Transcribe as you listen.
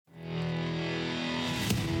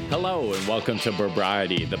Hello and welcome to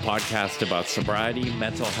Brobriety, the podcast about sobriety,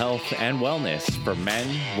 mental health, and wellness for men,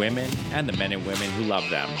 women, and the men and women who love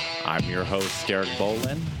them. I'm your host, Derek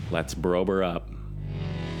Bolin. Let's brober up.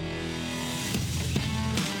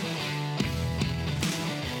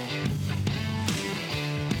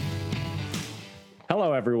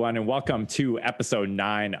 Hello, everyone, and welcome to episode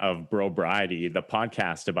 9 of Brobriety, the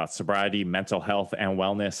podcast about sobriety, mental health, and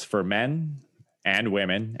wellness for men and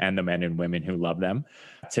women, and the men and women who love them.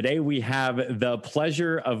 Today, we have the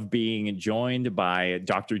pleasure of being joined by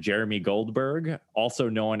Dr. Jeremy Goldberg, also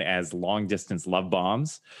known as Long Distance Love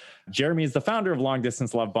Bombs. Jeremy is the founder of Long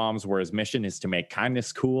Distance Love Bombs, where his mission is to make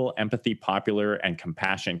kindness cool, empathy popular, and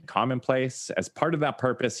compassion commonplace. As part of that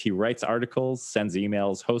purpose, he writes articles, sends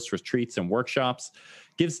emails, hosts retreats and workshops,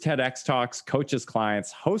 gives TEDx talks, coaches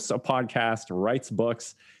clients, hosts a podcast, writes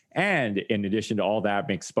books, and in addition to all that,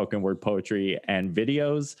 makes spoken word poetry and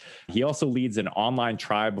videos. He also leads an online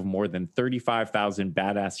tribe of more than 35,000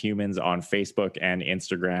 badass humans on Facebook and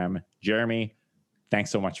Instagram. Jeremy, thanks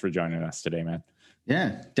so much for joining us today, man.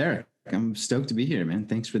 Yeah, Derek, I'm stoked to be here, man.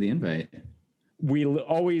 Thanks for the invite. We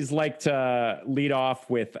always like to lead off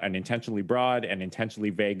with an intentionally broad and intentionally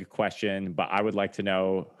vague question, but I would like to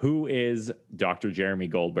know, who is Dr. Jeremy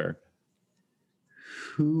Goldberg?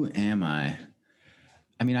 Who am I?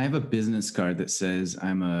 I mean, I have a business card that says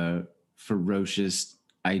I'm a ferocious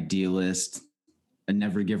idealist, a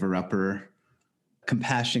never giver upper,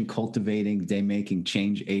 compassion cultivating, day making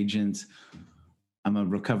change agent. I'm a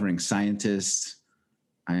recovering scientist.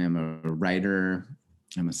 I am a writer.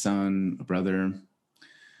 I'm a son, a brother.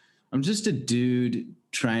 I'm just a dude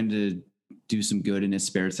trying to do some good in his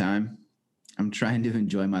spare time. I'm trying to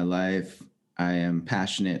enjoy my life. I am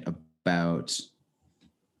passionate about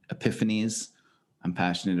epiphanies. I'm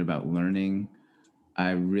passionate about learning.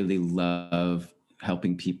 I really love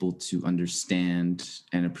helping people to understand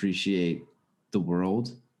and appreciate the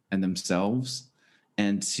world and themselves,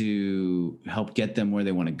 and to help get them where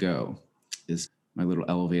they want to go is my little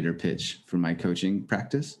elevator pitch for my coaching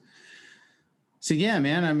practice. So yeah,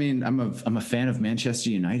 man, I mean, I'm a fan of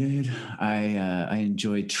Manchester United. I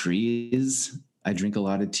enjoy trees. I drink a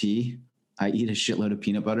lot of tea. I eat a shitload of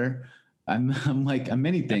peanut butter. I'm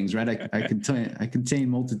many things, right? I contain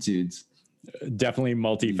multitudes. Definitely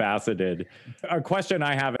multifaceted. A question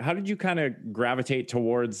I have, how did you kind of gravitate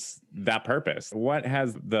towards that purpose? What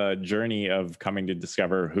has the journey of coming to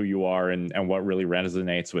discover who you are and what really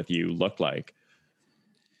resonates with you looked like?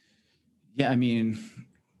 Yeah, I mean,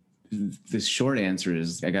 the short answer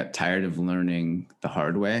is I got tired of learning the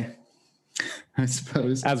hard way, I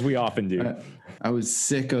suppose. As we often do. I was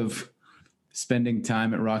sick of spending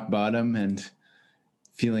time at rock bottom and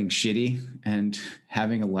feeling shitty and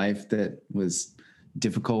having a life that was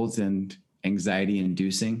difficult and anxiety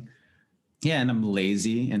inducing. Yeah. And I'm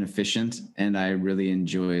lazy and efficient, and I really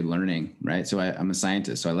enjoy learning, right? So I'm a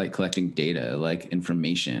scientist. So I like collecting data. I like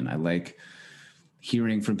information. I like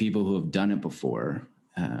hearing from people who have done it before.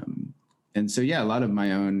 And so, yeah, a lot of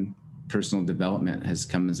my own personal development has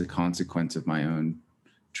come as a consequence of my own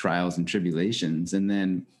trials and tribulations. And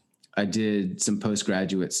then I did some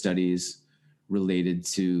postgraduate studies related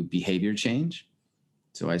to behavior change.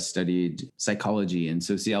 So I studied psychology and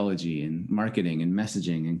sociology and marketing and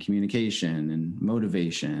messaging and communication and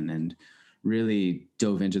motivation, and really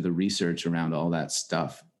dove into the research around all that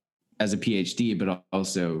stuff as a PhD, but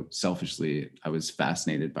also selfishly, I was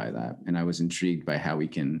fascinated by that. And I was intrigued by how we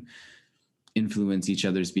can influence each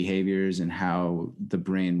other's behaviors and how the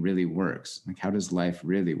brain really works. Like, how does life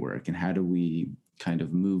really work? And how do we kind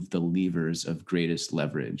of move the levers of greatest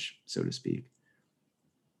leverage, so to speak?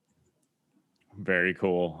 Very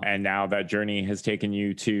cool. And now that journey has taken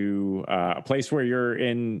you to a place where you're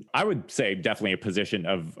in, I would say, definitely a position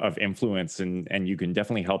of influence, and you can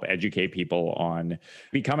definitely help educate people on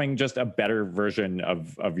becoming just a better version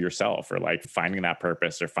of yourself, or like finding that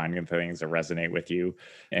purpose or finding things that resonate with you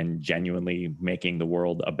and genuinely making the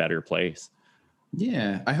world a better place.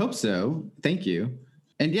 Yeah, I hope so. Thank you.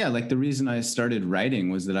 And yeah, like the reason I started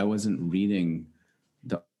writing was that I wasn't reading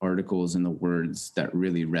the articles and the words that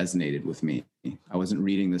really resonated with me. I wasn't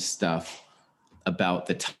reading the stuff about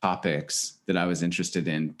the topics that I was interested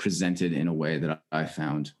in presented in a way that I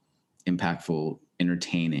found impactful,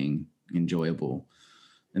 entertaining, enjoyable.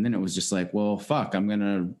 And then it was just like, well, fuck, I'm going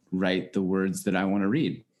to write the words that I want to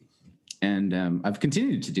read. And I've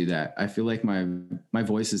continued to do that. I feel like my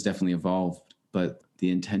voice has definitely evolved, but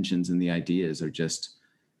the intentions and the ideas are just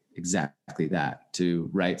exactly that: to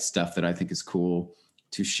write stuff that I think is cool,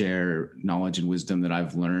 to share knowledge and wisdom that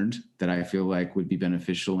I've learned that I feel like would be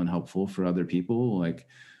beneficial and helpful for other people. Like,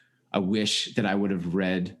 I wish that I would have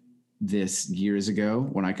read this years ago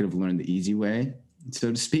when I could have learned the easy way,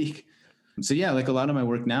 so to speak. So yeah, like a lot of my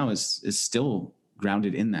work now is still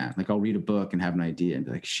grounded in that. Like I'll read a book and have an idea and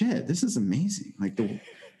be like, shit, this is amazing. Like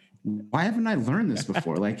why haven't I learned this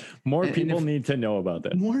before? Like more people need to know about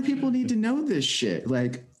this. More people need to know this shit.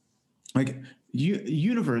 Like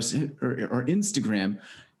universe or Instagram.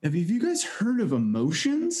 Have you guys heard of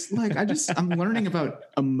emotions? Like I'm learning about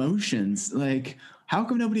emotions. Like how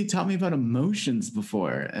come nobody taught me about emotions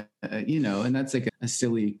before? And that's like a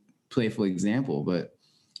silly, playful example, but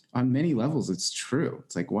on many levels, it's true.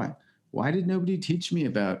 It's like, why did nobody teach me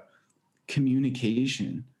about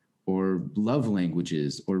communication or love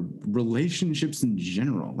languages or relationships in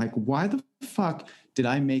general? Like, why the fuck did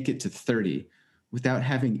I make it to 30 without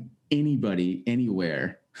having anybody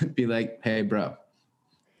anywhere be like, hey, bro,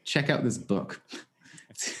 check out this book.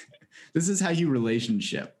 This is how you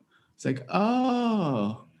relationship. It's like,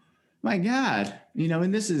 oh my God,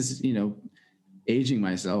 and this is, aging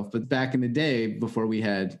myself, but back in the day before we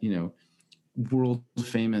had, world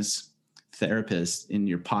famous therapists in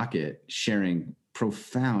your pocket sharing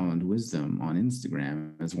profound wisdom on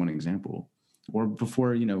Instagram as one example, or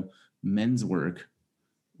before, men's work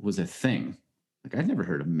was a thing. Like I'd never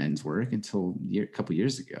heard of men's work until a couple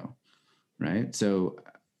years ago. Right. So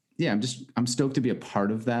yeah, I'm stoked to be a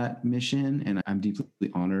part of that mission, and I'm deeply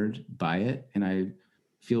honored by it. And I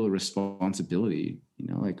feel a responsibility,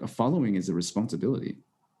 like a following is a responsibility.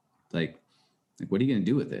 Like what are you going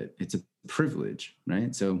to do with it? It's a privilege,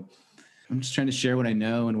 right? So I'm just trying to share what I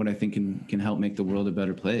know and what I think can help make the world a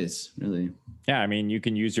better place, really. Yeah, I mean, you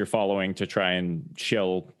can use your following to try and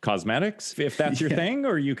shill cosmetics if that's your thing,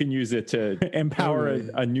 or you can use it to empower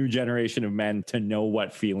a new generation of men to know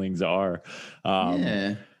what feelings are.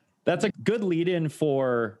 That's a good lead in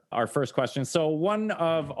for our first question. So one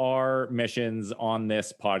of our missions on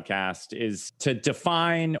this podcast is to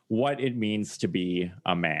define what it means to be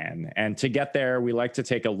a man. And to get there, we like to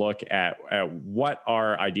take a look at what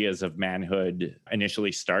our ideas of manhood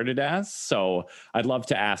initially started as. So I'd love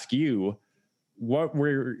to ask you, what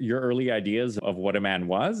were your early ideas of what a man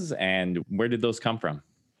was, and where did those come from?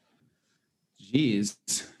 Geez.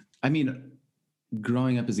 I mean,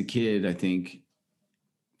 growing up as a kid, I think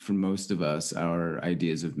for most of us, our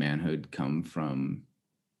ideas of manhood come from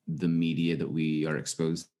the media that we are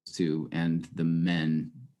exposed to and the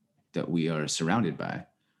men that we are surrounded by,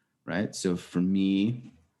 right? So for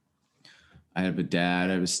me, I have a dad,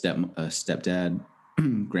 I have a stepdad,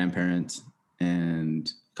 grandparents,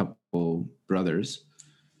 and a couple brothers.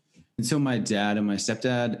 And so my dad and my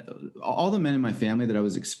stepdad, all the men in my family that I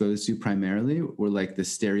was exposed to primarily were like the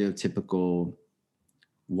stereotypical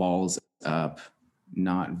walls up,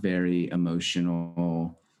 not very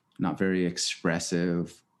emotional, not very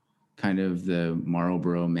expressive, kind of the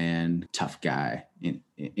Marlboro man, tough guy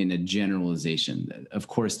in a generalization. Of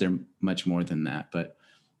course, they're much more than that. But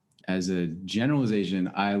as a generalization,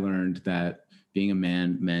 I learned that being a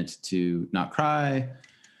man meant to not cry,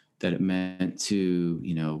 that it meant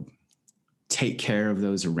to, take care of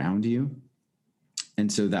those around you.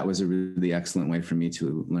 And so that was a really excellent way for me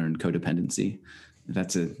to learn codependency.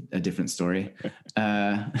 That's a different story.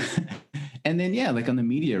 And then, yeah, like on the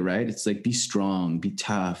media, right? It's like, be strong, be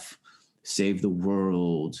tough, save the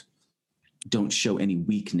world. Don't show any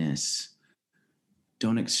weakness.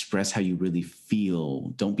 Don't express how you really feel.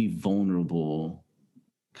 Don't be vulnerable.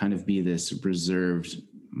 Kind of be this reserved,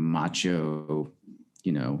 macho,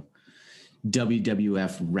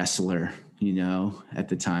 WWF wrestler, at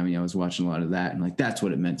the time. I was watching a lot of that. And like, that's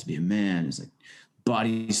what it meant to be a man. It's like,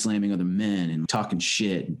 body slamming other men and talking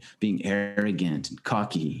shit and being arrogant and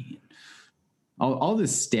cocky. All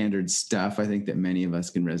this standard stuff, I think that many of us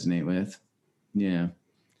can resonate with. Yeah.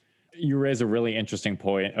 You raise a really interesting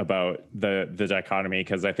point about the dichotomy,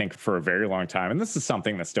 because I think for a very long time, and this is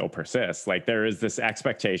something that still persists, like there is this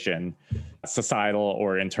expectation, societal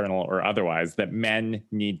or internal or otherwise, that men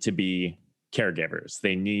need to be caregivers.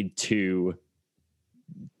 They need to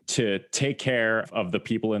take care of the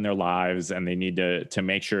people in their lives, and they need to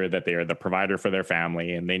make sure that they are the provider for their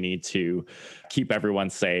family, and they need to keep everyone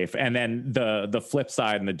safe. And then the flip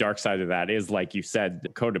side and the dark side of that is, like you said,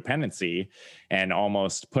 codependency, and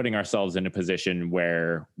almost putting ourselves in a position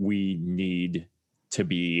where we need to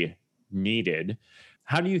be needed.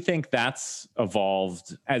 How do you think that's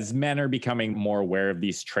evolved as men are becoming more aware of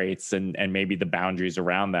these traits and maybe the boundaries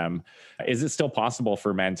around them? Is it still possible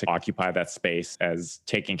for men to occupy that space as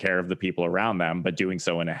taking care of the people around them, but doing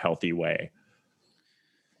so in a healthy way?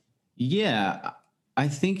 Yeah, I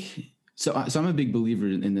think so. So I'm a big believer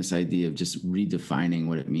in this idea of just redefining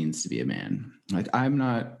what it means to be a man. Like, I'm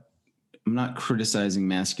not I'm not criticizing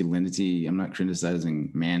masculinity. I'm not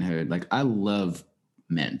criticizing manhood. Like, I love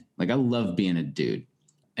men. Like, I love being a dude.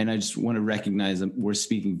 And I just want to recognize that we're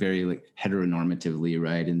speaking very like heteronormatively,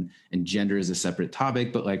 right? And gender is a separate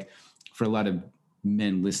topic, but like for a lot of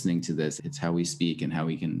men listening to this, it's how we speak and how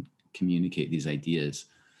we can communicate these ideas.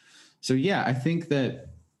 So yeah, I think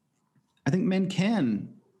men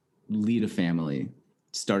can lead a family,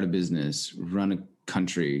 start a business, run a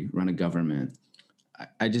country, run a government.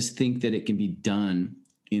 I just think that it can be done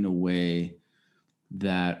in a way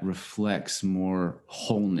that reflects more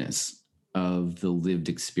wholeness of the lived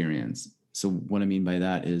experience. So what I mean by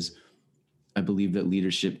that is I believe that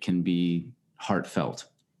leadership can be heartfelt,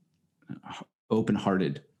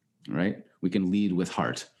 open-hearted, right? We can lead with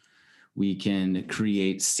heart. We can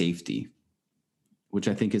create safety, which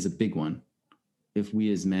I think is a big one. If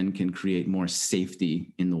we as men can create more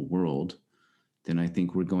safety in the world, then I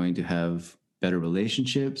think we're going to have better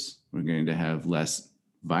relationships. We're going to have less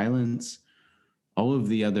violence. All of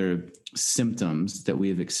the other symptoms that we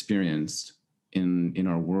have experienced in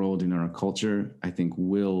our world, in our culture, I think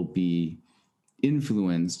will be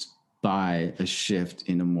influenced by a shift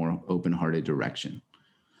in a more open-hearted direction.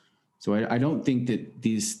 So I don't think that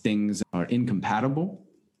these things are incompatible.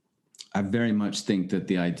 I very much think that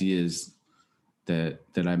the ideas that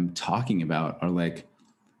I'm talking about are like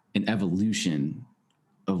an evolution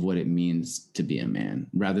of what it means to be a man,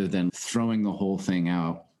 rather than throwing the whole thing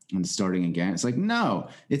out and starting again. It's like, no,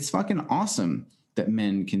 it's fucking awesome that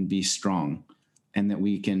men can be strong and that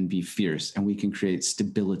we can be fierce and we can create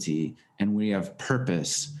stability and we have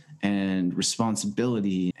purpose and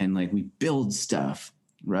responsibility and like we build stuff,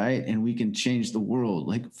 right? And we can change the world.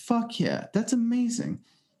 Like, fuck yeah, that's amazing.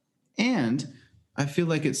 And I feel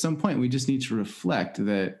like at some point we just need to reflect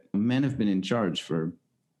that men have been in charge for,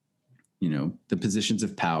 the positions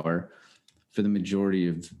of power for the majority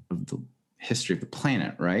of the history of the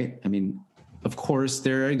planet, right? I mean, of course,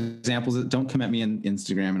 there are examples that don't come at me on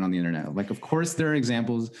Instagram and on the internet. Like, of course, there are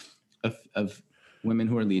examples of women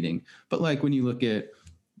who are leading. But like when you look at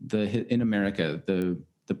in America,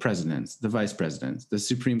 the presidents, the vice presidents, the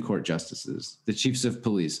Supreme Court justices, the chiefs of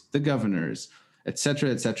police, the governors, et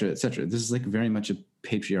cetera, et cetera, et cetera. This is like very much a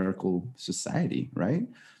patriarchal society, right?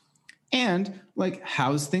 And like,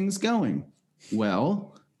 how's things going?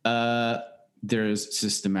 Well, there's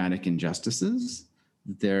systematic injustices.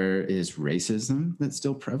 There is racism that's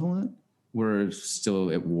still prevalent. We're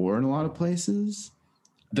still at war in a lot of places.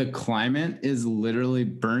 The climate is literally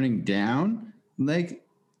burning down. Like,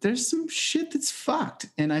 there's some shit that's fucked.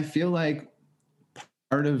 And I feel like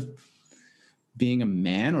part of being a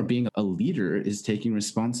man or being a leader is taking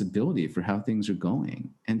responsibility for how things are going.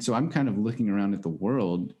 And so I'm kind of looking around at the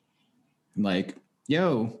world like,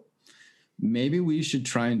 yo, maybe we should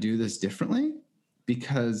try and do this differently,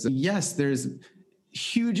 because yes, there's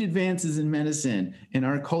huge advances in medicine and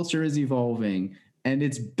our culture is evolving and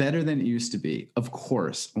it's better than it used to be. Of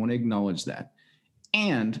course, I want to acknowledge that.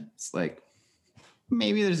 And it's like,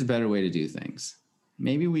 maybe there's a better way to do things.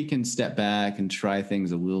 Maybe we can step back and try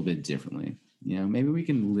things a little bit differently. Maybe we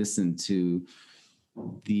can listen to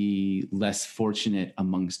the less fortunate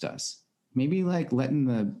amongst us. Maybe like letting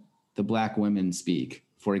the Black women speak,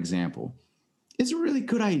 for example, is a really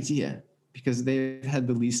good idea because they've had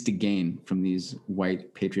the least to gain from these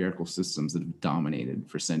white patriarchal systems that have dominated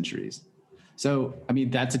for centuries. So, I mean,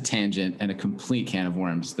 that's a tangent and a complete can of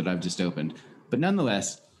worms that I've just opened. But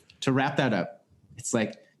nonetheless, to wrap that up, it's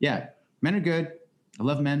like, yeah, men are good. I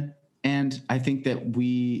love men. And I think that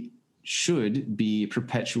we should be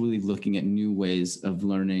perpetually looking at new ways of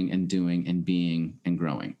learning and doing and being and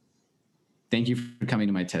growing. Thank you for coming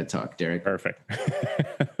to my TED Talk, Derek. Perfect.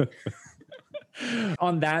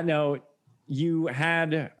 On that note, you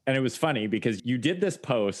had, and it was funny because you did this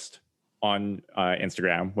post on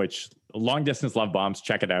Instagram, which Long Distance Love Bombs,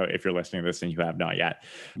 check it out if you're listening to this and you have not yet.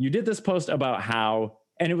 You did this post about how,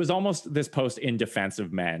 and it was almost this post in defense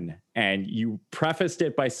of men. And you prefaced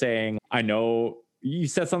it by saying, you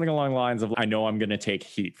said something along the lines of, I know I'm going to take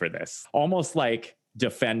heat for this. Almost like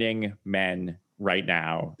defending men right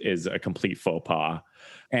now is a complete faux pas.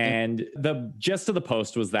 And the gist of the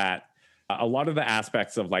post was that a lot of the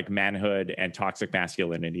aspects of like manhood and toxic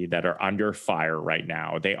masculinity that are under fire right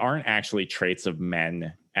now, they aren't actually traits of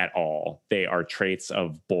men at all. They are traits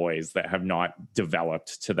of boys that have not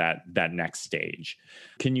developed to that next stage.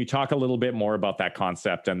 Can you talk a little bit more about that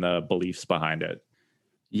concept and the beliefs behind it?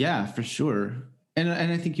 Yeah, for sure. And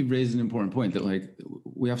I think you raised an important point that like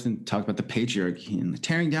we often talk about the patriarchy and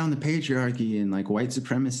tearing down the patriarchy and like white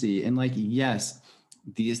supremacy. And like, yes,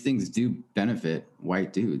 these things do benefit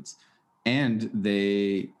white dudes and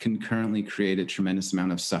they concurrently create a tremendous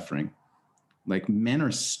amount of suffering. Like men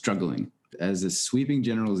are struggling. As a sweeping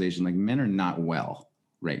generalization, like men are not well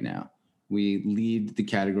right now. We lead the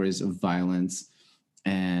categories of violence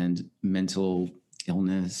and mental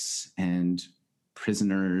illness and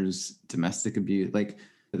prisoners, domestic abuse. Like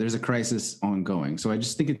there's a crisis ongoing. So I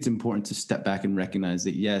just think it's important to step back and recognize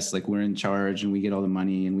that, yes, like we're in charge and we get all the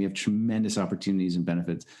money and we have tremendous opportunities and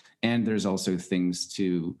benefits. And there's also things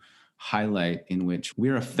to highlight in which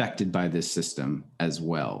we're affected by this system as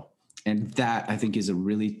well. And that, I think, is a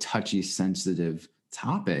really touchy, sensitive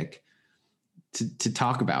topic to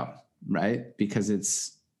talk about, right?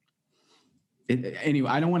 Because anyway,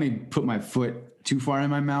 I don't want to put my foot too far in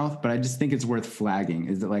my mouth, but I just think it's worth flagging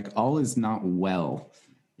is that like all is not well.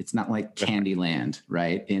 It's not like Candyland,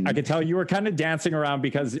 right? I could tell you were kind of dancing around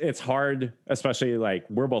because it's hard, especially like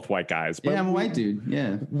we're both white guys. But yeah, I'm a white dude.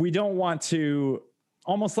 Yeah. We don't want to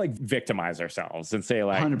almost like victimize ourselves and say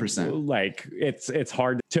like 100%. Like it's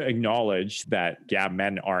hard to acknowledge that, yeah,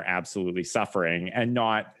 men are absolutely suffering and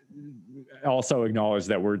not also acknowledge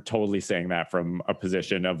that we're totally saying that from a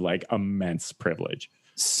position of like immense privilege.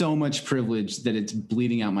 So much privilege that it's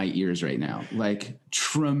bleeding out my ears right now. Like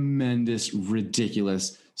tremendous,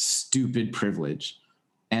 ridiculous, stupid privilege.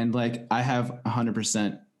 And like I have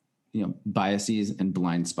 100%, biases and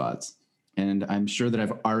blind spots. And I'm sure that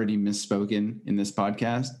I've already misspoken in this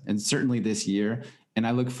podcast and certainly this year. And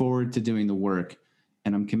I look forward to doing the work,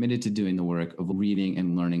 and I'm committed to doing the work of reading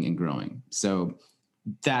and learning and growing. So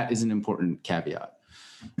that is an important caveat.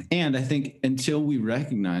 And I think until we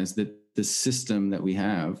recognize that the system that we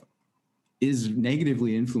have is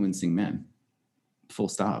negatively influencing men, full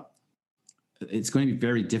stop, it's going to be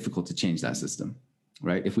very difficult to change that system,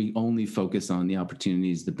 right? If we only focus on the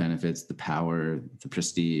opportunities, the benefits, the power, the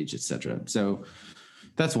prestige, et cetera. So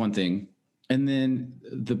that's one thing. And then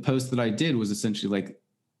the post that I did was essentially like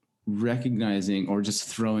recognizing or just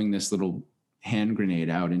throwing this little hand grenade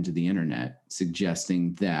out into the internet,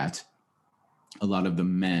 suggesting that a lot of the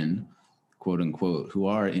men, quote unquote, who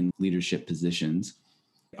are in leadership positions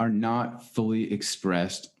are not fully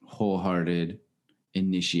expressed, wholehearted,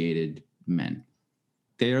 initiated men.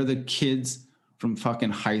 They are the kids from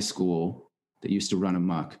fucking high school that used to run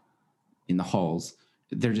amok in the halls.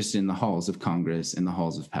 They're just in the halls of Congress and the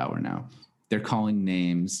halls of power now. They're calling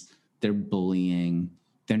names. They're bullying.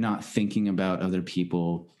 They're not thinking about other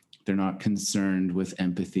people. They're not concerned with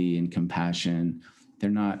empathy and compassion. They're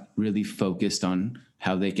not really focused on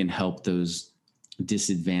how they can help those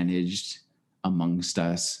disadvantaged amongst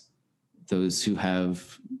us, those who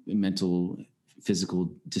have mental,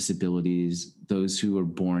 physical disabilities, those who are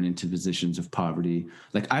born into positions of poverty.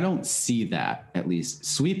 Like, I don't see that, at least.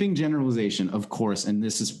 Sweeping generalization, of course, and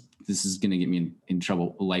this is going to get me in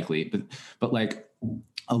trouble likely, but like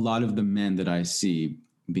a lot of the men that I see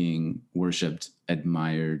being worshipped,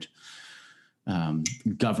 admired,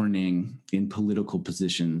 governing in political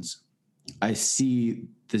positions, I see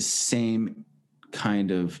the same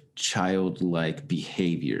kind of childlike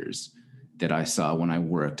behaviors that I saw when I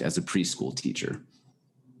worked as a preschool teacher,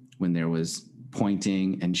 when there was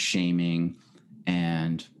pointing and shaming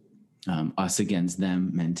and us against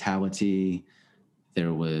them mentality.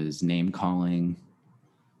 There was name calling.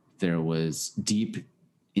 There was deep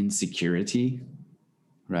insecurity,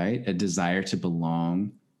 right? A desire to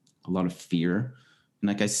belong, a lot of fear. And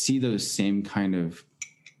like I see those same kind of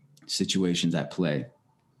situations at play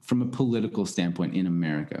from a political standpoint in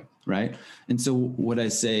America, right? And so what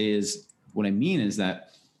I mean is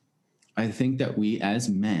that I think that we as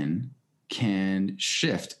men can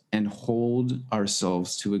shift and hold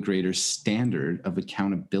ourselves to a greater standard of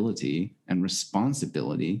accountability and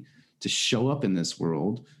responsibility to show up in this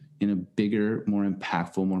world in a bigger, more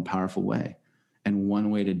impactful, more powerful way. And one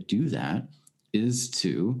way to do that is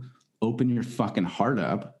to open your fucking heart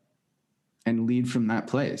up and lead from that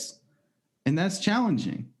place. And that's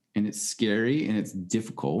challenging and it's scary and it's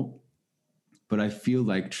difficult, but I feel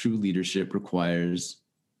like true leadership requires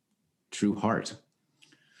true heart.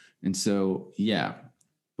 And so, yeah,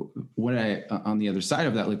 on the other side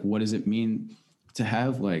of that, like, what does it mean to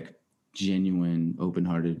have like genuine,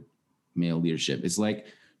 open-hearted male leadership? It's like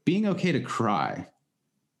being okay to cry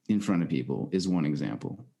in front of people is one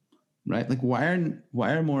example, right? Like, why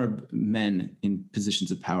are more men in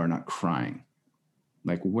positions of power not crying?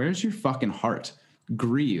 Like, where's your fucking heart?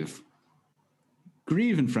 Grieve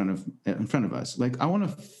in front of us. Like, I want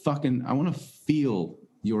to feel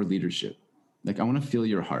your leadership. Like, I want to feel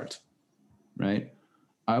your heart, right?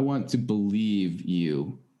 I want to believe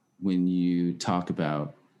you when you talk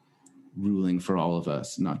about ruling for all of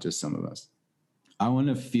us, not just some of us. I want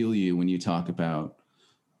to feel you when you talk about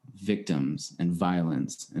victims and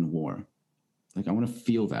violence and war. Like, I want to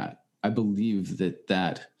feel that. I believe that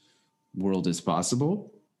that world is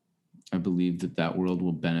possible. I believe that that world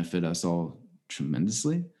will benefit us all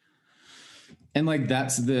tremendously. And like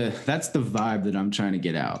that's the vibe that I'm trying to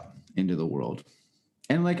get out into the world.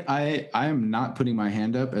 And like I am not putting my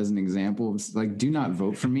hand up as an example. It's like, do not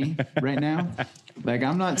vote for me right now. Like,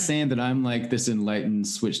 I'm not saying that I'm like this enlightened,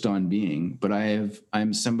 switched on being, but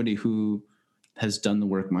I'm somebody who has done the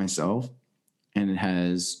work myself and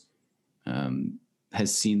has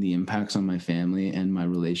seen the impacts on my family and my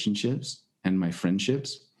relationships and my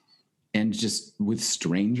friendships, and just with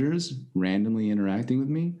strangers randomly interacting with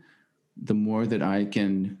me. The more that I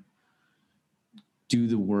can do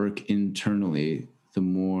the work internally, the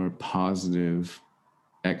more positive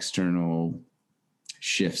external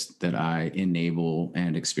shifts that I enable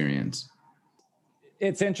and experience.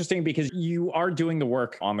 It's interesting because you are doing the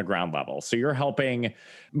work on the ground level. So you're helping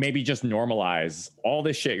maybe just normalize all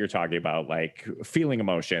this shit you're talking about, like feeling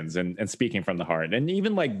emotions and speaking from the heart, and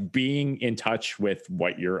even like being in touch with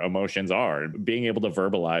what your emotions are, being able to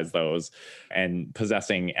verbalize those and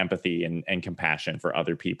possessing empathy and compassion for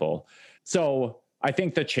other people. So I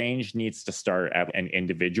think the change needs to start at an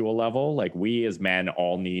individual level. Like, we as men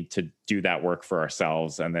all need to do that work for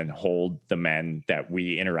ourselves and then hold the men that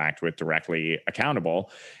we interact with directly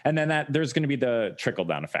accountable. And then that there's going to be the trickle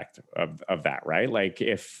down effect of that, right? Like,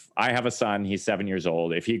 if I have a son, he's 7 years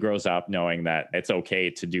old, if he grows up knowing that it's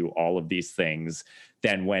okay to do all of these things,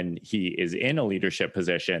 then when he is in a leadership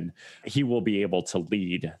position, he will be able to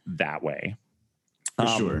lead that way. For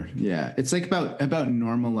sure. Yeah. It's like about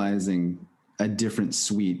normalizing a different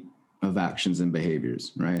suite of actions and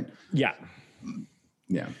behaviors, right? Yeah.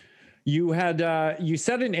 Yeah. You had you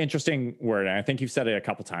said an interesting word, and I think you've said it a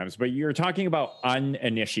couple times, but you're talking about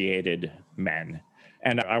uninitiated men.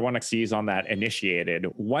 And I want to seize on that initiated,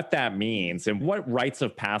 what that means and what rites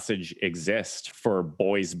of passage exist for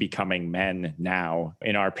boys becoming men now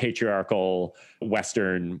in our patriarchal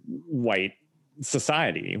Western white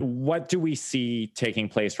society. What do we see taking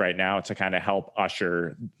place right now to kind of help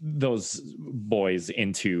usher those boys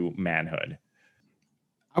into manhood?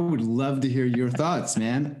 I would love to hear your thoughts,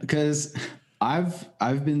 man, because I've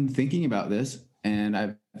been thinking about this, and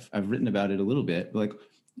I've written about it a little bit. Like,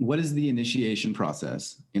 what is the initiation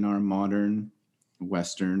process in our modern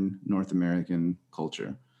Western North American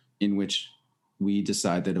culture in which we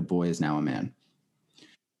decide that a boy is now a man?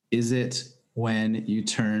 Is it when you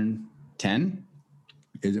turn 10?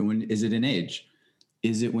 Is it an age?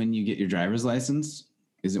 Is it when you get your driver's license?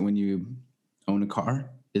 Is it when you own a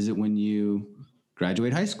car? Is it when you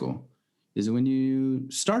graduate high school? Is it when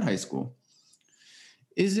you start high school?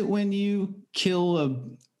 Is it when you kill a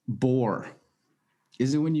boar?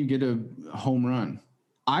 Is it when you get a home run?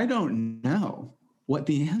 I don't know what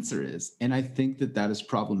the answer is. And I think that that is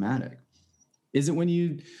problematic. Is it when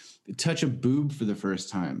you touch a boob for the first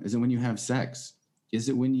time? Is it when you have sex? Is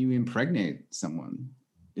it when you impregnate someone?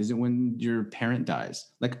 Is it when your parent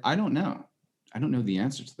dies? Like, I don't know. I don't know the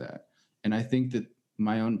answer to that. And I think that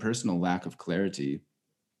my own personal lack of clarity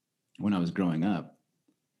when I was growing up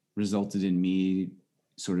resulted in me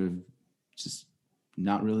sort of just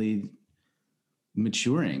not really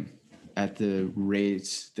maturing at the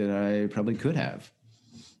rate that I probably could have.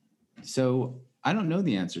 So I don't know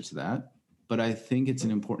the answer to that, but I think it's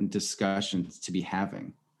an important discussion to be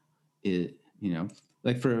having. It, you know,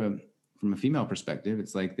 like from a female perspective,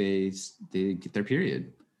 it's like they get their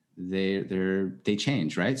period, they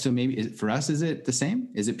change, right? So maybe for us, is it the same?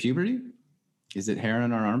 Is it puberty? Is it hair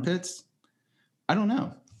on our armpits? I don't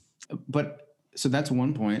know. But so that's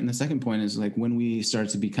one point. And the second point is, like, when we start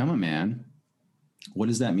to become a man, what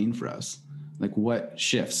does that mean for us? Like, what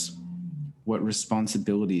shifts? What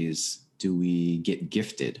responsibilities do we get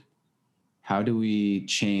gifted? How do we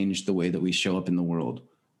change the way that we show up in the world?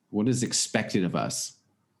 What is expected of us?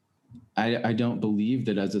 I don't believe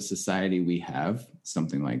that as a society we have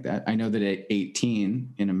something like that. I know that at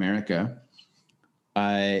 18 in America,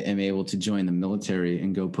 I am able to join the military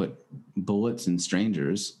and go put bullets in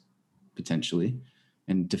strangers, potentially,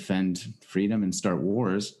 and defend freedom and start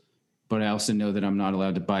wars. But I also know that I'm not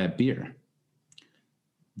allowed to buy a beer.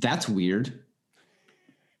 That's weird.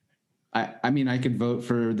 I mean, I could vote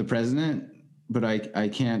for the president, but I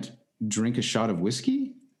can't drink a shot of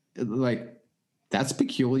whiskey. Like, that's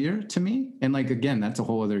peculiar to me. And like, again, that's a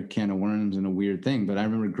whole other can of worms and a weird thing. But I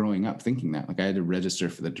remember growing up thinking that, like, I had to register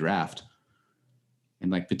for the draft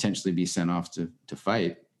and like potentially be sent off to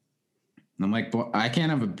fight. And I'm like, I can't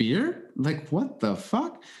have a beer? Like, what the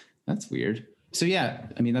fuck? That's weird. So yeah,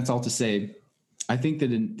 I mean, that's all to say, I think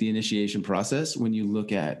that in the initiation process, when you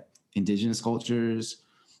look at indigenous cultures,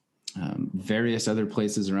 various other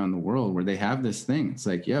places around the world where they have this thing. It's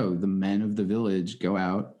like, yo, the men of the village go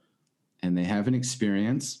out and they have an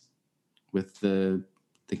experience with the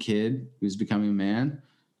kid who's becoming a man,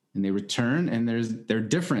 and they return and they're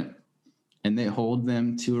different, and they hold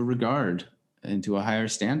them to a regard and to a higher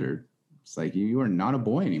standard. It's like, you are not a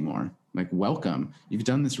boy anymore. Like, welcome. You've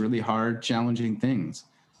done this really hard, challenging things.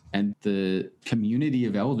 And the community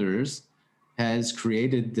of elders has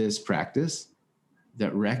created this practice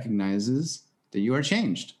that recognizes that you are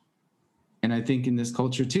changed. And I think in this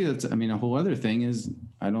culture too, a whole other thing is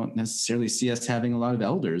I don't necessarily see us having a lot of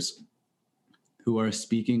elders who are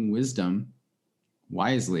speaking wisdom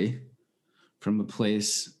wisely from a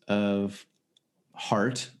place of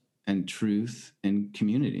heart and truth and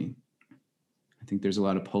community. I think there's a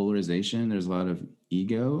lot of polarization. There's a lot of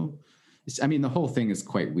ego. The whole thing is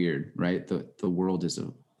quite weird, right? The world is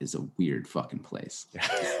a weird fucking place.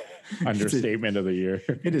 Understatement of the year.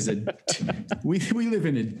 It is we live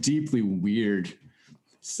in a deeply weird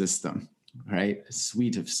system, right? A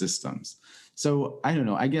suite of systems. So I don't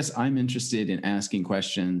know. I guess I'm interested in asking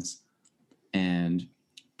questions and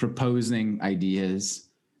proposing ideas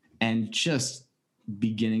and just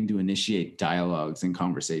beginning to initiate dialogues and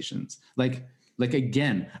conversations. Like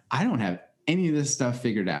again, I don't have any of this stuff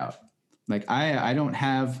figured out. Like I don't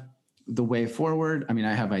have the way forward. I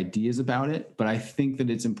have ideas about it, but I think that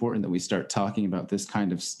it's important that we start talking about this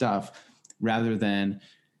kind of stuff rather than,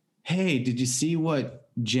 hey, did you see what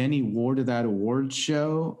Jenny wore to that awards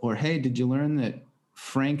show? Or, hey, did you learn that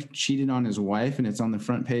Frank cheated on his wife and it's on the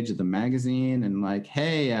front page of the magazine? And like,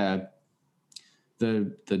 hey,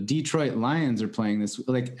 the Detroit Lions are playing this,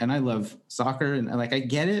 like, and I love soccer and like, I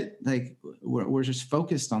get it. Like we're just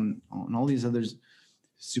focused on all these other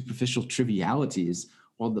superficial trivialities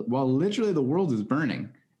while literally the world is burning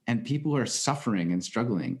and people are suffering and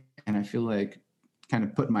struggling. And I feel like kind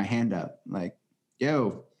of putting my hand up like,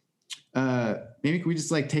 yo, maybe can we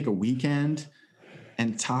just like take a weekend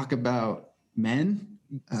and talk about men?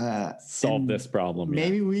 Solve this problem.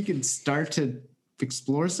 Maybe we could start to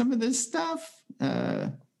explore some of this stuff.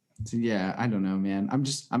 So yeah, I don't know, man.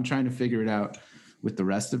 I'm trying to figure it out with the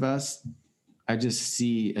rest of us. I just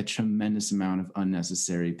see a tremendous amount of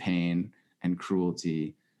unnecessary pain and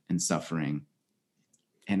cruelty and suffering.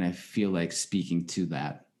 And I feel like speaking to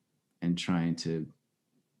that and trying to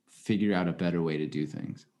figure out a better way to do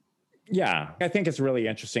things. Yeah, I think it's really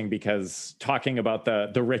interesting because talking about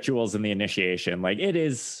the rituals and the initiation, like it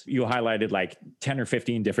is, you highlighted like 10 or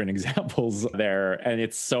 15 different examples there, and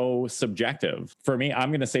it's so subjective. For me, I'm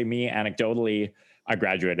going to say me anecdotally, I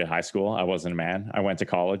graduated high school. I wasn't a man. I went to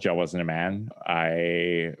college. I wasn't a man.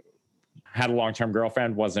 I had a long-term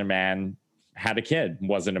girlfriend, wasn't a man. Had a kid,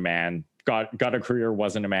 wasn't a man. Got a career,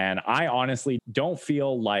 wasn't a man. I honestly don't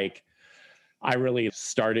feel like I really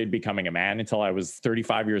started becoming a man until I was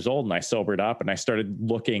 35 years old, and I sobered up and I started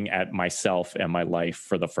looking at myself and my life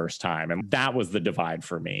for the first time. And that was the divide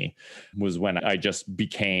for me, was when I just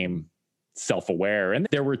became self-aware. And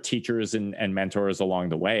there were teachers and mentors along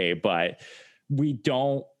the way, but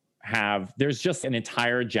there's just an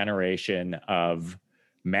entire generation of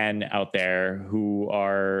men out there who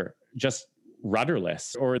are just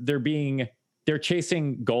rudderless, or they're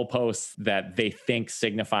chasing goalposts that they think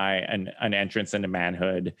signify an entrance into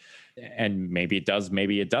manhood. And maybe it does,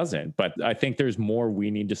 maybe it doesn't. But I think there's more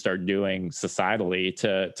we need to start doing societally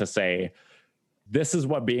to say, this is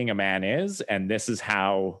what being a man is, and this is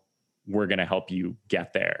how we're going to help you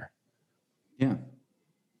get there. Yeah,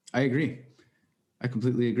 I agree. I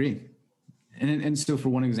completely agree. And so for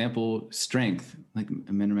one example, strength, like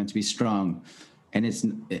men are meant to be strong. And it's,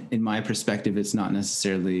 in my perspective, it's not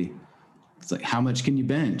necessarily, it's like, how much can you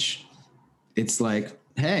bench? It's like,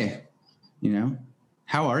 hey,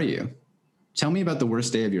 how are you? Tell me about the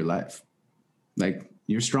worst day of your life. Like,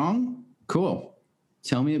 you're strong? Cool.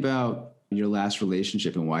 Tell me about your last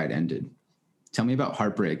relationship and why it ended. Tell me about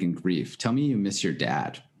heartbreak and grief. Tell me you miss your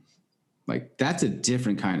dad. Like, that's a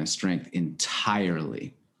different kind of strength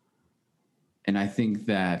entirely. And I think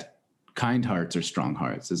that kind hearts are strong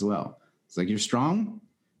hearts as well. It's like, you're strong,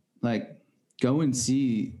 like, go and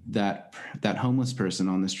see that homeless person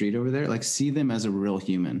on the street over there. Like, see them as a real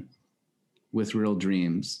human with real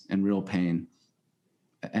dreams and real pain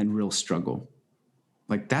and real struggle.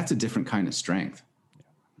 Like, that's a different kind of strength,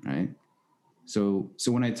 right? So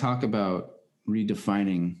when I talk about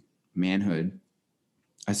redefining manhood,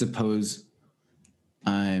 I suppose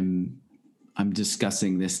I'm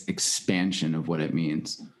discussing this expansion of what it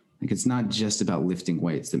means. Like, it's not just about lifting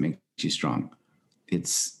weights that makes you strong.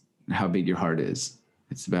 It's how big your heart is.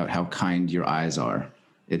 It's about how kind your eyes are.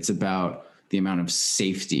 It's about the amount of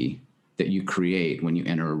safety that you create when you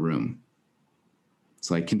enter a room.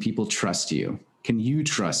 It's like, can people trust you? Can you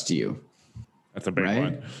trust you? That's a big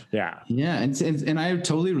one. Yeah. Yeah. And I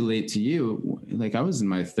totally relate to you. Like, I was in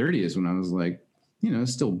my 30s when I was like,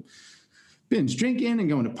 still binge drinking and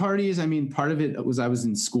going to parties. I mean, part of it was I was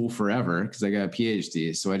in school forever because I got a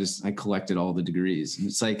PhD. So I collected all the degrees. And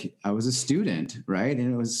it's like, I was a student, right?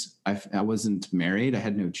 And I wasn't married. I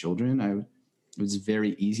had no children. It was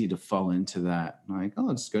very easy to fall into that. Like, oh,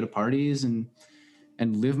 let's go to parties and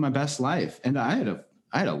live my best life. And I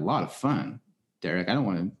had a lot of fun, Derek. I don't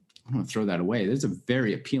want to throw that away. There's a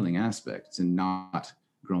very appealing aspect to not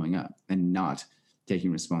growing up and not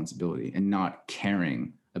taking responsibility and not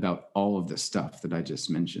caring about all of the stuff that I just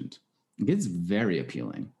mentioned. It's very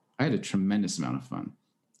appealing. I had a tremendous amount of fun.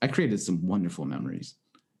 I created some wonderful memories.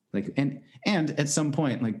 Like, and at some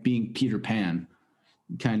point, like, being Peter Pan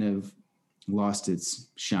kind of lost its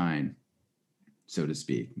shine, so to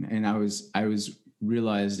speak. And I was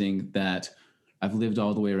realizing that I've lived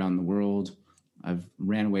all the way around the world. I've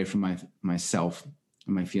ran away from myself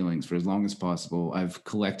and my feelings for as long as possible. I've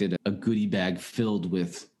collected a goodie bag filled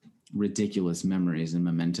with ridiculous memories and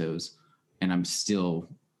mementos, and I'm still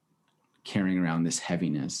carrying around this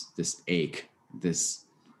heaviness, this ache, this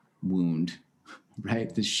wound,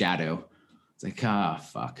 right? This shadow. It's like,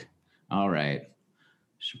 fuck. All right.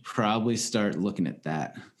 Should probably start looking at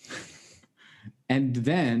that. And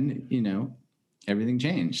then, everything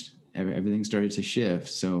changed. Everything started to shift.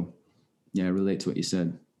 So yeah, I relate to what you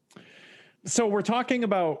said. So we're talking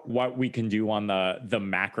about what we can do on the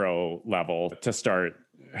macro level to start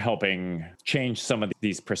helping change some of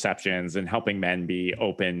these perceptions and helping men be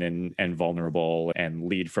open and vulnerable and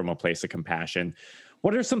lead from a place of compassion.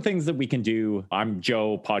 What are some things that we can do? I'm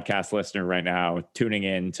Joe, podcast listener right now, tuning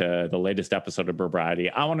in to the latest episode of Sobriety.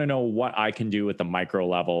 I want to know what I can do at the micro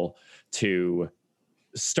level to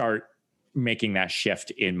start making that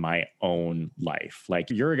shift in my own life. Like,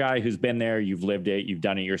 you're a guy who's been there, you've lived it, you've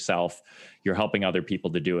done it yourself, you're helping other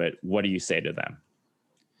people to do it. What do you say to them?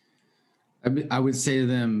 I would say to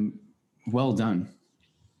them, well done,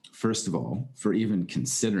 first of all, for even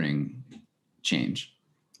considering change.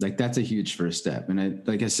 Like, that's a huge first step. And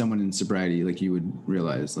as someone in sobriety, like, you would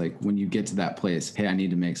realize, like, when you get to that place, hey, I need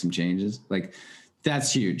to make some changes. Like,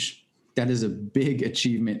 that's huge. That is a big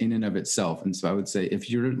achievement in and of itself. And so I would say, if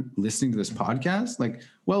you're listening to this podcast, like,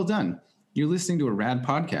 well done. You're listening to a rad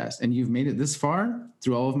podcast and you've made it this far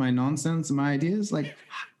through all of my nonsense and my ideas. Like,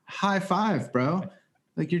 high five, bro.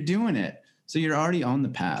 Like, you're doing it. So you're already on the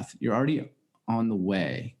path. You're already on the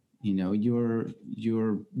way. Your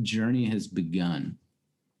journey has begun.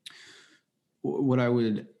 What I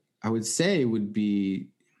would say would be,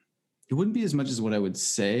 it wouldn't be as much as what I would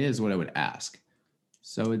say as what I would ask.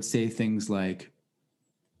 So I would say things like,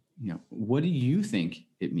 what do you think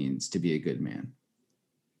it means to be a good man?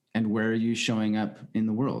 And where are you showing up in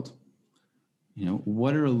the world?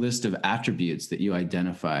 What are a list of attributes that you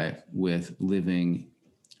identify with living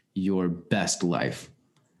your best life?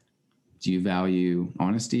 Do you value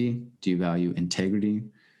honesty? Do you value integrity?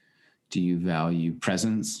 Do you value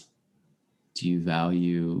presence? Do you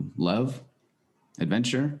value love,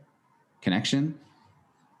 adventure, connection?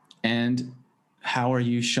 And how are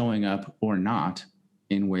you showing up or not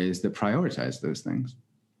in ways that prioritize those things?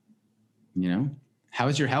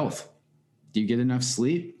 How's your health? Do you get enough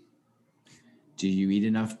sleep? Do you eat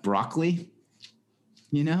enough broccoli?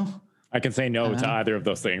 I can say no to either of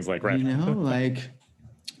those things. Like, right. Like,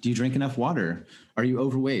 do you drink enough water? Are you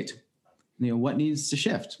overweight? What needs to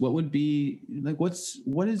shift? What would be like,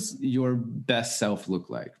 what is your best self look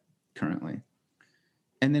like currently?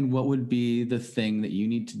 And then what would be the thing that you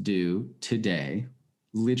need to do today,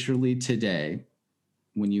 literally today,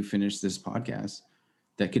 when you finish this podcast,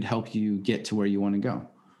 that could help you get to where you want to go?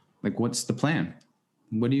 Like, what's the plan?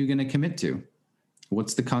 What are you going to commit to?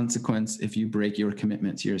 What's the consequence if you break your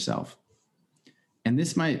commitment to yourself? And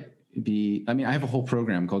this might be, I have a whole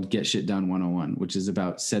program called Get Shit Done 101, which is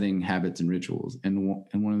about setting habits and rituals. And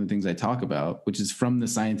one of the things I talk about, which is from the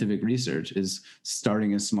scientific research, is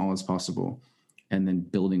starting as small as possible and then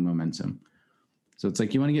building momentum. So it's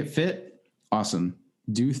like, you want to get fit? Awesome.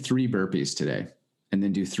 Do 3 burpees today, and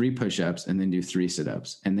then do 3 push-ups, and then do 3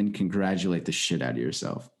 sit-ups, and then congratulate the shit out of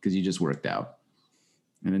yourself because you just worked out.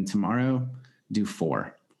 And then tomorrow, do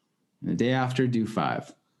 4. And the day after, do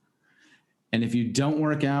 5. And if you don't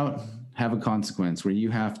work out, have a consequence where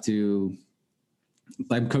you have to,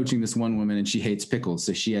 I'm coaching this one woman and she hates pickles.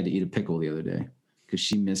 So she had to eat a pickle the other day because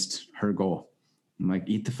she missed her goal. I'm like,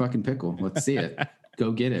 eat the fucking pickle. Let's see it.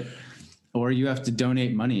 Go get it. Or you have to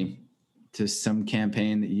donate money to some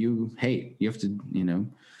campaign that you hate. You have to,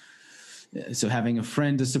 So having a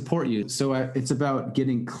friend to support you. So it's about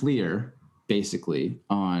getting clear, basically,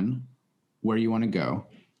 on where you want to go.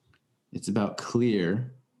 It's about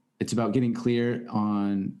getting clear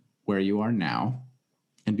on where you are now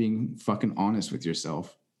and being fucking honest with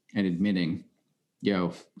yourself and admitting,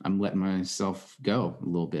 yo, I'm letting myself go a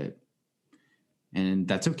little bit. And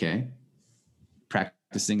that's okay.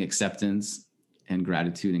 Practicing acceptance and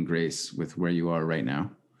gratitude and grace with where you are right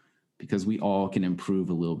now, because we all can improve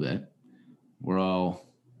a little bit. We're all,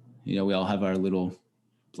 we all have our little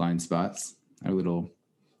blind spots, our little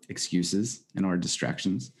excuses and our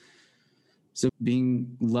distractions. So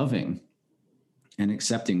being loving and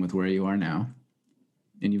accepting with where you are now,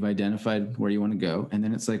 and you've identified where you want to go. And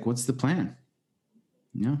then it's like, what's the plan?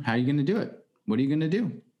 How are you going to do it? What are you going to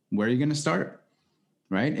do? Where are you going to start?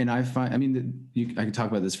 Right. And I could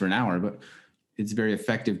talk about this for an hour, but it's very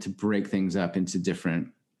effective to break things up into different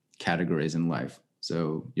categories in life.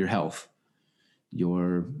 So your health,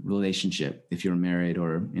 your relationship, if you're married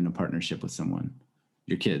or in a partnership with someone,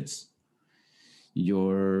 your kids,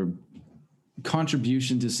 your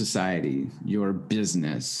contribution to society, your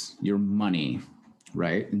business, your money,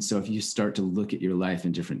 right? And so if you start to look at your life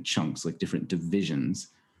in different chunks, like different divisions,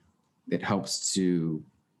 it helps to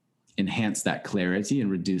enhance that clarity and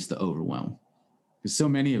reduce the overwhelm. Because so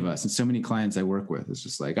many of us and so many clients I work with, it's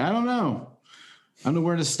just like, I don't know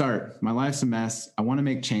where to start. My life's a mess. I want to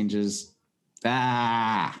make changes.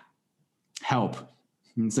 Help.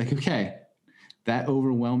 And it's like, okay, that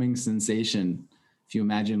overwhelming sensation, if you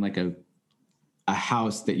imagine like a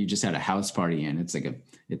house that you just had a house party in,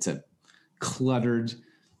 it's a cluttered,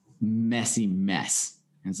 messy mess.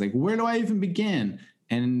 And it's like, where do I even begin?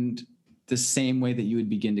 And the same way that you would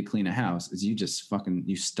begin to clean a house is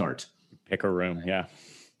you start. Pick a room. Yeah.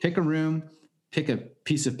 Pick a room, pick a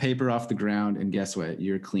piece of paper off the ground, and guess what?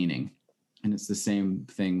 You're cleaning. And it's the same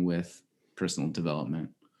thing with personal development.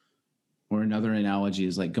 Or another analogy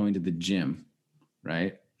is like going to the gym,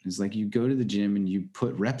 right? It's like you go to the gym and you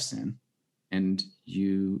put reps in, and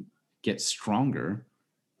you get stronger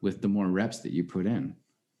with the more reps that you put in.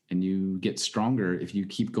 And you get stronger if you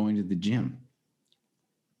keep going to the gym.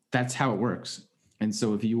 That's how it works. And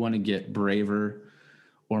so if you want to get braver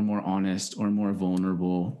or more honest or more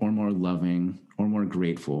vulnerable or more loving or more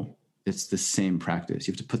grateful, it's the same practice.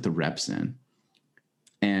 You have to put the reps in.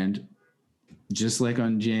 And just like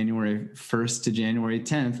on January 1st to January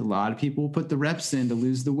 10th, a lot of people put the reps in to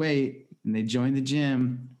lose the weight, and they join the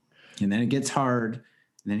gym, and then it gets hard, and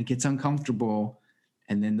then it gets uncomfortable,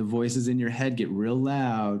 and then the voices in your head get real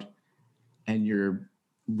loud, and your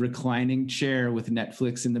reclining chair with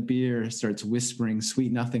Netflix and the beer starts whispering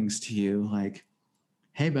sweet nothings to you like,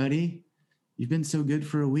 hey, buddy, you've been so good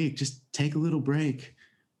for a week. Just take a little break.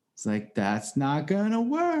 It's like, that's not going to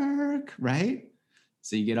work, right?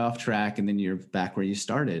 So you get off track, and then you're back where you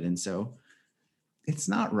started. And so it's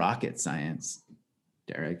not rocket science,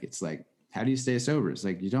 Derek. It's like, how do you stay sober? It's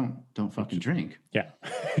like, you don't fucking drink. Yeah.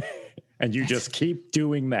 And you just keep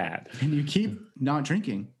doing that. And you keep not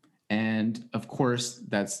drinking. And of course,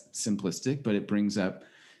 that's simplistic, but it brings up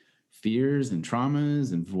fears and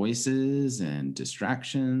traumas and voices and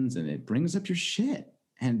distractions, and it brings up your shit.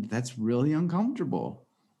 And that's really uncomfortable.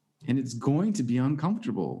 And it's going to be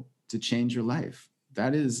uncomfortable to change your life.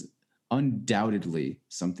 That is undoubtedly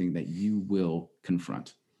something that you will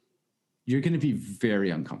confront. You're going to be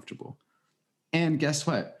very uncomfortable. And guess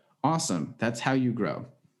what? Awesome. That's how you grow.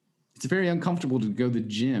 It's very uncomfortable to go to the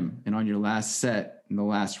gym, and on your last set, in the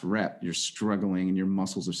last rep, you're struggling and your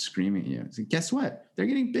muscles are screaming at you. So guess what? They're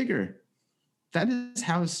getting bigger. That is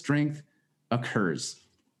how strength occurs.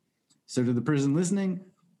 So to the person listening,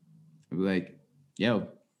 I'd be like, yo,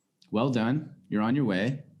 well done. You're on your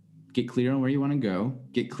way. Get clear on where you want to go.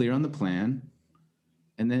 Get clear on the plan.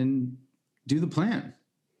 And then do the plan.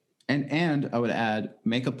 And I would add,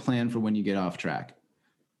 make a plan for when you get off track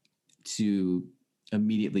to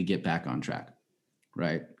immediately get back on track,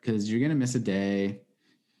 right? Because you're going to miss a day.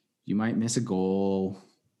 You might miss a goal.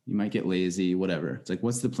 You might get lazy, whatever. It's like,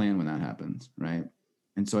 what's the plan when that happens, right?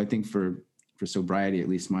 And so I think for sobriety, at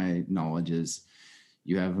least my knowledge is,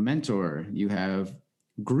 you have a mentor, you have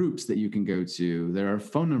groups that you can go to, there are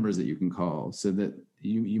phone numbers that you can call, so that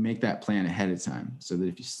you make that plan ahead of time, so that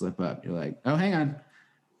if you slip up, you're like, oh, hang on,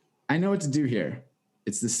 I know what to do here.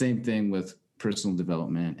 It's the same thing with personal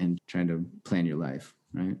development and trying to plan your life,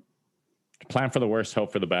 right? Plan for the worst,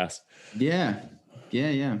 hope for the best. Yeah.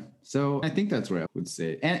 So I think that's where I would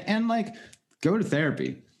say, and like, go to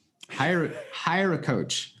therapy, hire a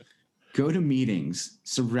coach, go to meetings,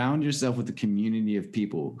 surround yourself with a community of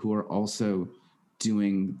people who are also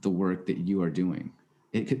doing the work that you are doing.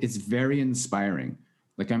 It's very inspiring.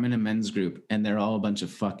 Like I'm in a men's group and they're all a bunch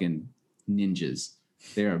of fucking ninjas.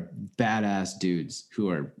 They're badass dudes who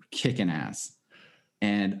are kicking ass.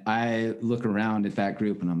 And I look around at that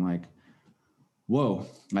group and I'm like, whoa,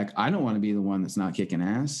 like I don't want to be the one that's not kicking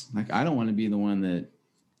ass. Like I don't want to be the one that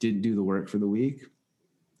didn't do the work for the week.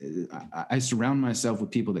 I surround myself with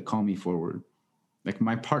people that call me forward, like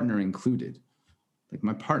my partner included. Like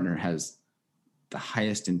my partner has the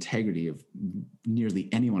highest integrity of nearly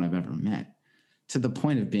anyone I've ever met, to the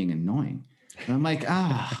point of being annoying. And I'm like,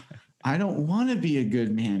 I don't want to be a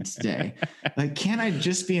good man today. Like, can't I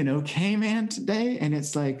just be an okay man today? And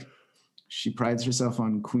it's like, she prides herself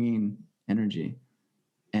on queen energy.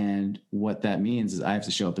 And what that means is I have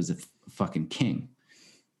to show up as a fucking king.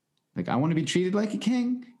 Like, I want to be treated like a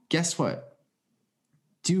king. Guess what?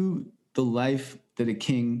 Do the life that a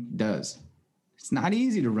king does. It's not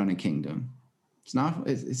easy to run a kingdom. It's not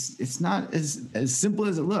as simple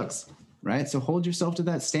as it looks, right? So hold yourself to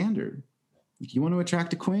that standard. If you want to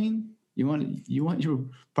attract a queen, you want your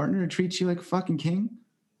partner to treat you like a fucking king.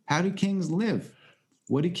 How do kings live?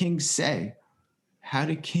 What do kings say? How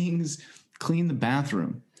do kings clean the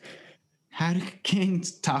bathroom? How do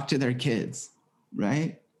kings talk to their kids?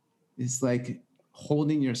 Right? It's like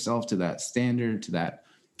holding yourself to that standard, to that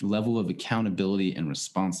level of accountability and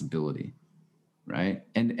responsibility, right?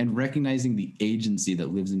 And recognizing the agency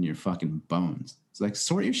that lives in your fucking bones. It's like,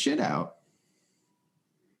 sort your shit out.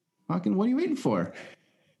 Fucking, what are you waiting for?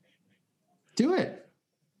 Do it.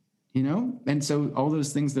 You know? And so all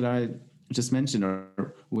those things that I just mentioned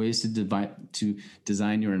are ways to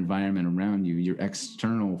design your environment around you, your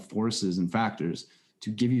external forces and factors to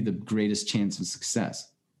give you the greatest chance of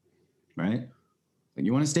success, right? Like,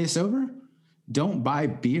 you want to stay sober? Don't buy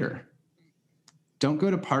beer. Don't go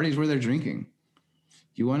to parties where they're drinking.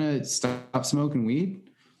 You want to stop smoking weed?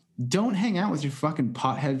 Don't hang out with your fucking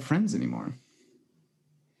pothead friends anymore.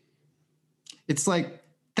 It's like,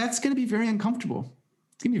 that's going to be very uncomfortable.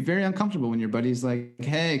 It's going to be very uncomfortable when your buddy's like,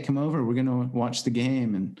 hey, come over. We're going to watch the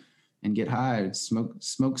game and get high, smoke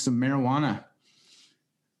some marijuana.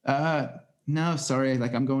 No, sorry.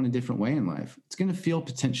 Like, I'm going a different way in life. It's going to feel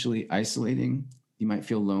potentially isolating. You might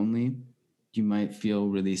feel lonely. You might feel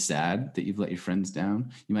really sad that you've let your friends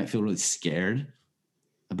down. You might feel really scared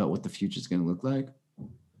about what the future is going to look like.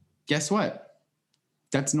 Guess what?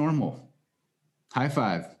 That's normal. High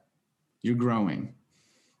five. You're growing.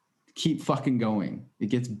 Keep fucking going. It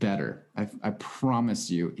gets better. I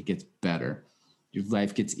promise you, it gets better. Your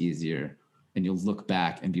life gets easier, and you'll look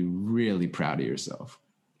back and be really proud of yourself.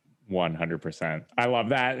 100%. I love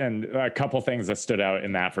that. And a couple things that stood out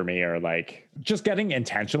in that for me are like just getting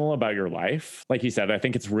intentional about your life. Like you said, I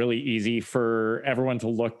think it's really easy for everyone to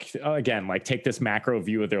look, again, like take this macro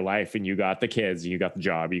view of their life, and you got the kids, you got the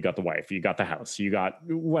job, you got the wife, you got the house, you got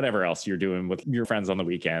whatever else you're doing with your friends on the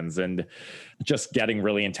weekends, and just getting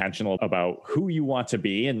really intentional about who you want to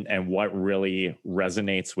be and what really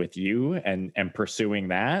resonates with you, and pursuing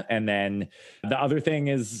that. And then the other thing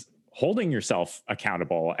is holding yourself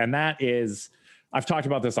accountable. And that is, I've talked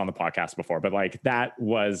about this on the podcast before, but like that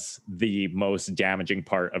was the most damaging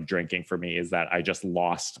part of drinking for me, is that I just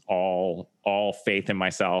lost all faith in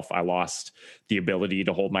myself. I lost the ability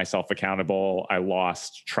to hold myself accountable. I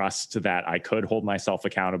lost trust that I could hold myself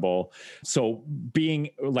accountable. So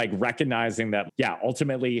being like, recognizing that, yeah,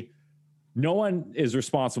 ultimately no one is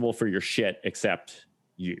responsible for your shit except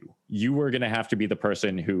you were going to have to be the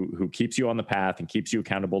person who keeps you on the path and keeps you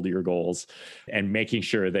accountable to your goals, and making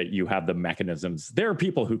sure that you have the mechanisms. There are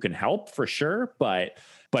people who can help for sure, but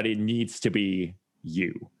it needs to be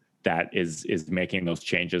you that is making those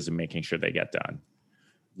changes and making sure they get done.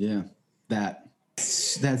 Yeah.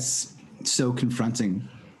 That's so confronting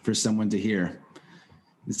for someone to hear.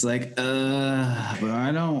 It's like, but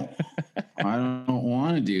I don't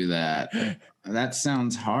want to do that. That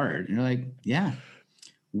sounds hard. And you're like, yeah.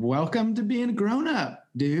 Welcome to being a grown-up,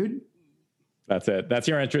 dude. That's it. That's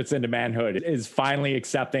your entrance into manhood, is finally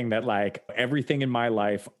accepting that like everything in my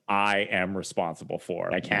life, I am responsible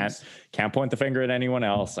for. I can't point the finger at anyone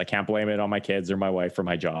else. I can't blame it on my kids or my wife or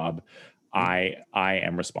my job. I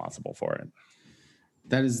am responsible for it.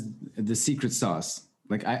 That is the secret sauce.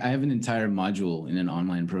 Like I have an entire module in an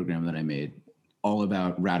online program that I made all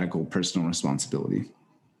about radical personal responsibility.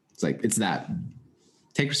 It's like, it's that.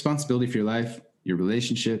 Take responsibility for your life, your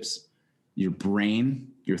relationships, your brain,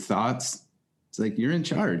 your thoughts. It's like, you're in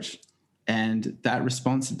charge. And that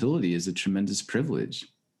responsibility is a tremendous privilege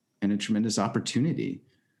and a tremendous opportunity,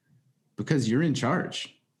 because you're in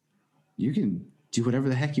charge. You can do whatever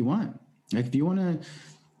the heck you want. Like, if you want to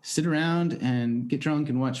sit around and get drunk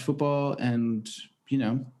and watch football, and, you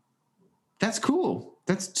know, that's cool.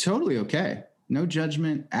 That's totally okay. no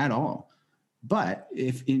judgment at all. But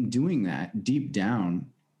if in doing that, deep down,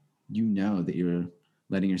 you know that you're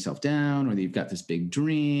letting yourself down, or that you've got this big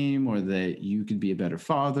dream, or that you could be a better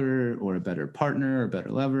father or a better partner or a better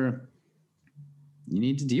lover, you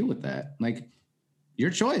need to deal with that. Like, your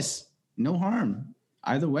choice, no harm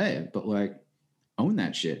either way, but like, own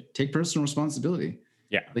that shit. Take personal responsibility.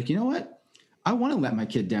 Yeah. Like, you know what? I want to let my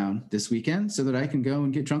kid down this weekend so that I can go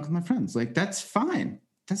and get drunk with my friends. Like, that's fine.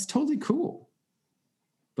 That's totally cool.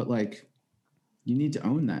 But like, you need to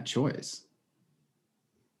own that choice.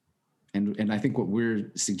 And I think what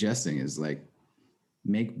we're suggesting is like,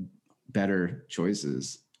 make better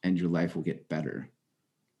choices and your life will get better.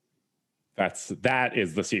 That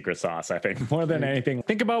is the secret sauce, I think, more than anything.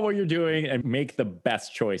 Think about what you're doing and make the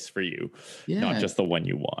best choice for you, not just the one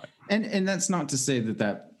you want. And that's not to say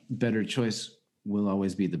that better choice will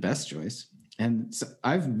always be the best choice. And so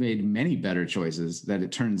I've made many better choices that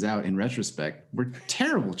it turns out in retrospect were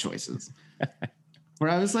terrible choices. Where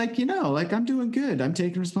I was like, like, I'm doing good. I'm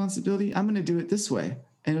taking responsibility. I'm going to do it this way.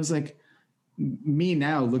 And it was like, me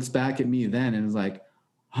now looks back at me then and is like,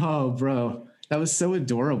 oh, bro, that was so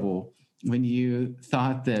adorable when you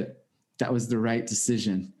thought that was the right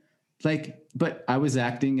decision. Like, but I was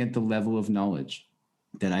acting at the level of knowledge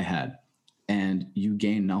that I had. And you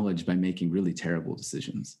gain knowledge by making really terrible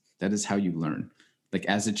decisions. That is how you learn. Like,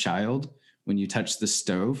 as a child, when you touch the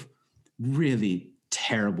stove, really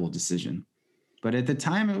terrible decision. But at the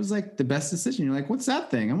time, it was like the best decision. You're like, what's that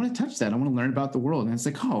thing? I want to touch that. I want to learn about the world. And it's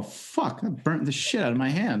like, oh, fuck, that burnt the shit out of my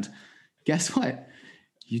hand. Guess what?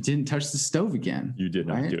 You didn't touch the stove again. You did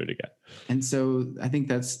not do it again. And so I think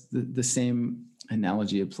that's the same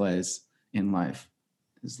analogy applies in life.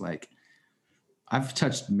 It's like, I've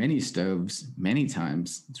touched many stoves many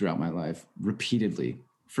times throughout my life, repeatedly,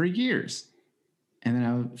 for years. And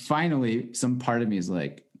then finally, some part of me is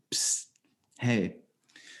like, psst, hey,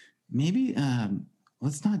 maybe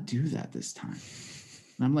let's not do that this time.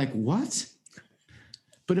 And I'm like, what?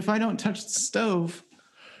 But if I don't touch the stove,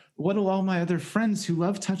 what will all my other friends who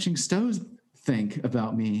love touching stoves think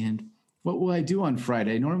about me? And what will I do on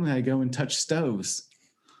Friday? Normally I go and touch stoves.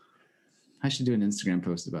 I should do an Instagram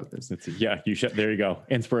post about this. You should. There you go.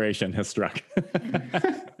 Inspiration has struck.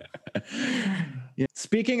 Yeah.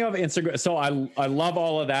 Speaking of Instagram, so I love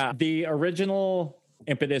all of that. The original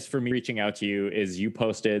impetus for me reaching out to you is you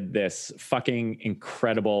posted this fucking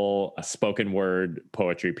incredible spoken word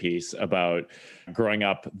poetry piece about growing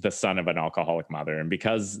up the son of an alcoholic mother. And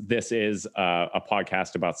because this is a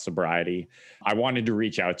podcast about sobriety, I wanted to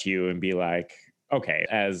reach out to you and be like, okay,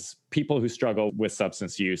 as people who struggle with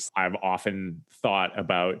substance use, I've often thought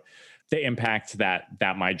about the impact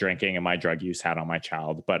that my drinking and my drug use had on my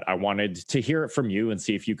child. But I wanted to hear it from you and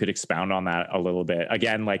see if you could expound on that a little bit.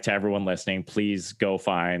 Again, like, to everyone listening, please go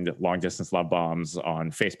find Long Distance Love Bombs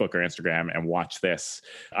on Facebook or Instagram and watch this.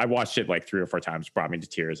 I watched it like 3 or 4 times, brought me to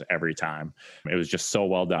tears every time. It was just so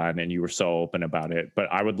well done and you were so open about it.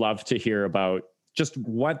 But I would love to hear about just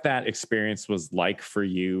what that experience was like for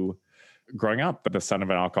you growing up, the son of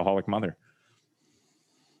an alcoholic mother.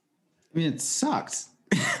 I mean, it sucked.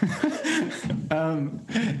 I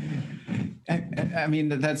mean,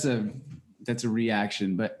 that's a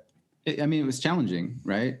reaction, but it was challenging,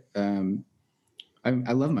 right?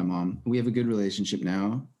 I love my mom. We have a good relationship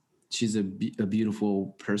now. She's a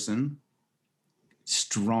beautiful person,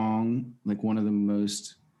 strong, like one of the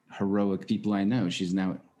most heroic people I know. She's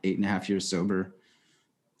now 8.5 years sober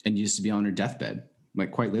and used to be on her deathbed,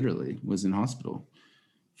 like quite literally was in hospital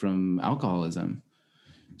from alcoholism.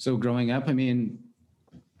 So growing up, I mean,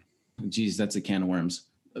 geez, that's a can of worms.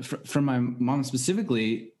 For my mom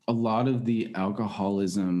specifically, a lot of the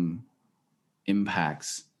alcoholism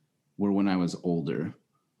impacts were when I was older.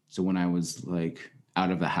 So when I was like out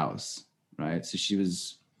of the house, right? So she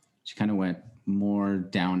kind of went more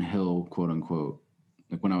downhill, quote unquote,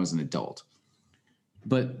 like when I was an adult.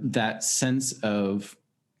 But that sense of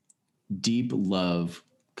deep love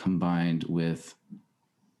combined with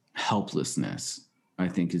helplessness, I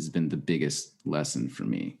think, has been the biggest lesson for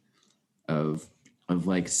me of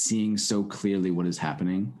like seeing so clearly what is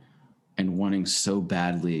happening and wanting so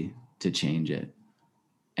badly to change it.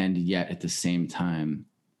 And yet at the same time,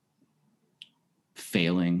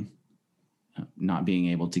 failing, not being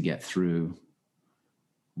able to get through,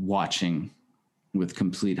 watching with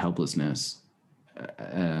complete helplessness.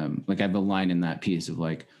 Like I have a line in that piece of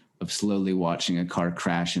slowly watching a car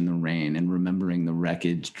crash in the rain and remembering the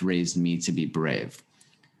wreckage raised me to be brave.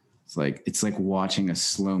 It's like watching a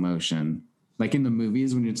slow motion, like in the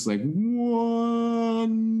movies when it's like, whoa,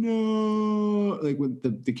 no, like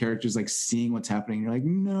with the characters like seeing what's happening. You're like,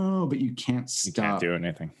 no, but you can't stop. You can't do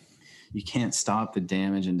anything. You can't stop the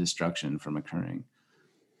damage and destruction from occurring.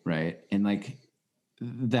 Right. And like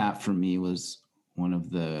that for me was one of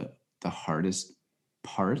the hardest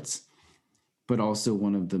parts, but also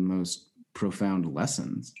one of the most profound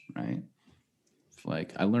lessons, right?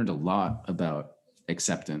 Like I learned a lot about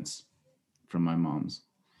acceptance from my mom's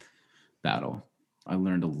battle. I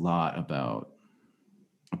learned a lot about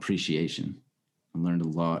appreciation. I learned a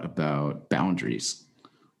lot about boundaries,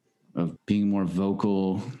 of being more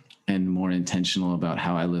vocal and more intentional about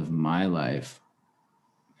how I live my life,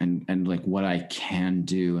 and like what I can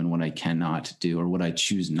do and what I cannot do, or what I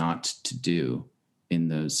choose not to do in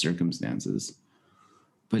those circumstances.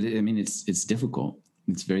 But I mean, it's difficult.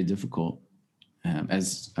 It's very difficult,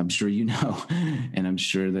 as I'm sure you know, and I'm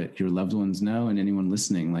sure that your loved ones know, and anyone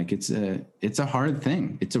listening. Like it's a hard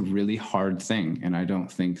thing. It's a really hard thing, and I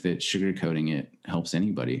don't think that sugarcoating it helps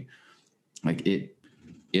anybody. Like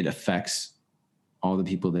it affects all the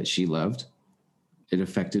people that she loved. It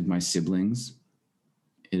affected my siblings.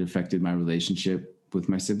 It affected my relationship with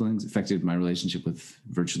my siblings, affected my relationship with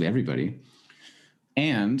virtually everybody.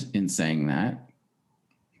 And in saying that,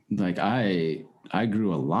 like I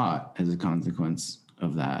grew a lot as a consequence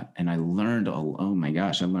of that. And I learned, oh my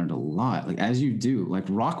gosh, I learned a lot. Like as you do, like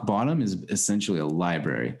rock bottom is essentially a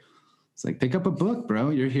library. It's like, pick up a book,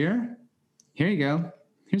 bro. You're here. Here you go.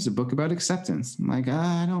 Here's a book about acceptance. I'm like,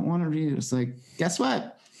 I don't want to read it. It's like, guess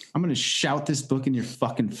what? I'm going to shout this book in your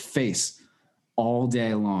fucking face all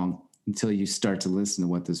day long until you start to listen to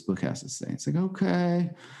what this book has to say. It's like,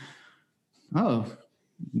 okay. Oh,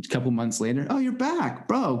 a couple months later, oh, you're back,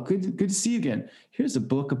 bro. Good to see you again. Here's a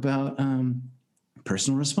book about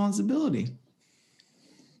personal responsibility.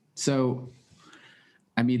 So,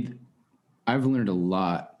 I mean, I've learned a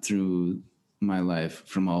lot through my life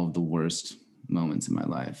from all of the worst moments in my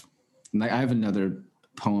life. And I have another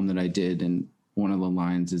poem that I did, and one of the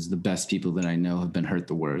lines is, the best people that I know have been hurt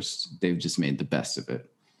the worst. They've just made the best of it.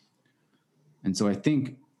 And so I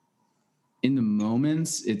think in the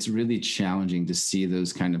moments, it's really challenging to see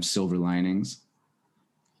those kind of silver linings.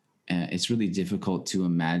 It's really difficult to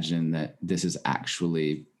imagine that this is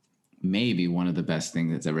actually maybe one of the best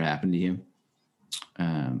things that's ever happened to you.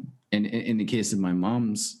 And in the case of my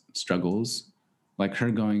mom's struggles, like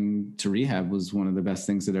her going to rehab was one of the best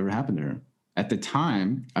things that ever happened to her. At the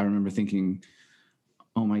time, I remember thinking,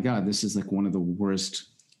 oh my God, this is like one of the worst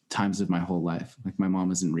times of my whole life. Like my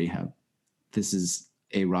mom is in rehab. This is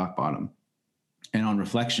a rock bottom. And on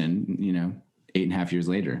reflection, 8.5 years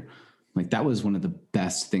later, like that was one of the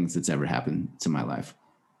best things that's ever happened to my life.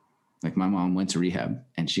 Like my mom went to rehab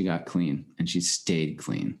and she got clean and she stayed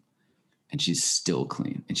clean and she's still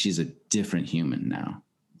clean and she's a different human now.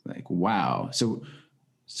 Like, wow. So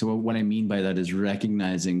what I mean by that is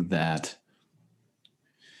recognizing that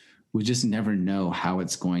we just never know how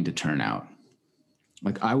it's going to turn out.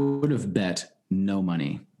 Like I would have bet no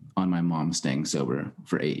money on my mom staying sober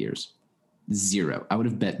for 8 years. Zero. I would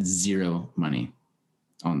have bet zero money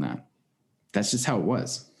on that. That's just how it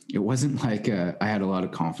was. It wasn't like I had a lot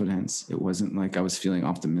of confidence. It wasn't like I was feeling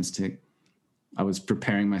optimistic. I was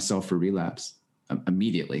preparing myself for relapse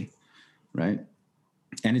immediately, right?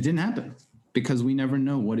 And it didn't happen because we never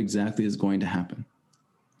know what exactly is going to happen.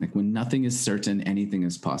 Like when nothing is certain, anything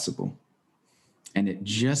is possible. And it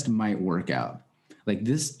just might work out. Like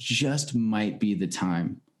this just might be the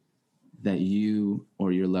time that you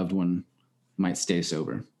or your loved one might stay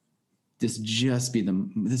sober. This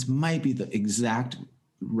might be the exact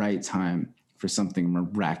right time for something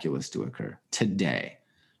miraculous to occur today.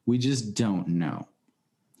 We just don't know,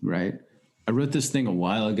 right? I wrote this thing a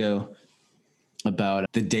while ago about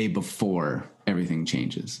the day before everything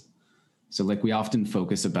changes. So like we often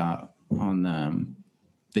focus on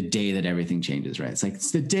the day that everything changes, right? It's like,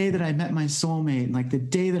 it's the day that I met my soulmate, and like the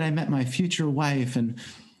day that I met my future wife, and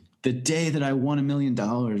the day that I won $1 million,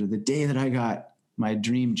 or the day that I got my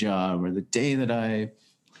dream job, or the day that I,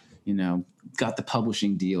 got the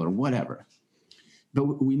publishing deal or whatever.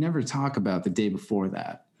 But we never talk about the day before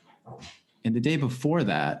that. And the day before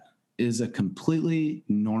that is a completely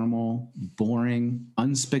normal, boring,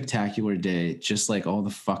 unspectacular day, just like all the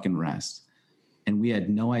fucking rest. And we had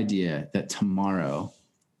no idea that tomorrow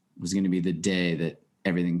was going to be the day that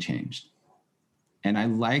everything changed. And I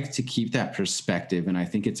like to keep that perspective. And I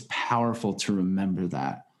think it's powerful to remember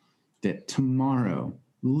that tomorrow,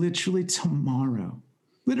 literally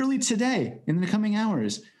today, in the coming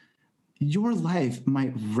hours, your life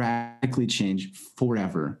might radically change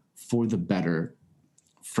forever, for the better,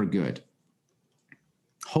 for good.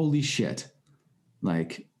 Holy shit.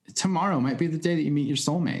 Like tomorrow might be the day that you meet your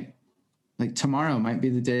soulmate. Like tomorrow might be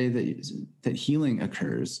the day that healing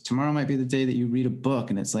occurs. Tomorrow might be the day that you read a book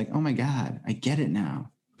and it's like, oh my God, I get it now.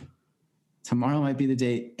 Tomorrow might be the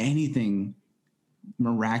day anything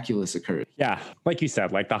miraculous occurs. Yeah. Like you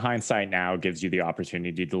said, like the hindsight now gives you the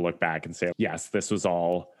opportunity to look back and say, yes, this was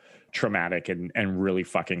all traumatic and really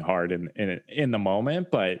fucking hard in the moment.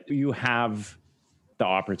 But you have the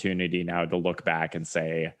opportunity now to look back and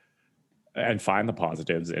say, and find the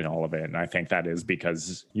positives in all of it. And I think that is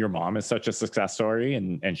because your mom is such a success story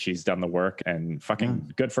and she's done the work, and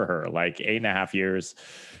fucking good for her. Like 8.5 years,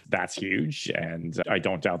 that's huge. And I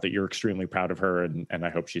don't doubt that you're extremely proud of her. And I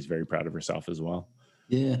hope she's very proud of herself as well.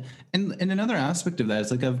 Yeah. And another aspect of that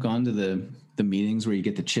is like, I've gone to the meetings where you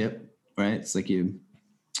get the chip, right? It's like you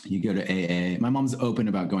go to AA. My mom's open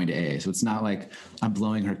about going to AA. So it's not like I'm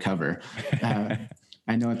blowing her cover.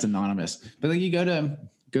 I know it's anonymous, but like you go to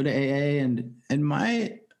AA and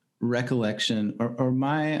my recollection or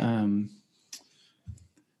my,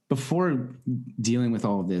 before dealing with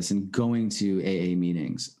all of this and going to AA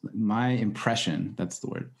meetings, my impression, that's the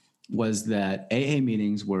word, was that AA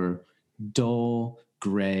meetings were dull,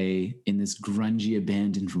 gray, in this grungy,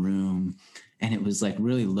 abandoned room. And it was like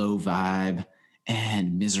really low vibe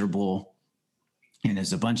and miserable. And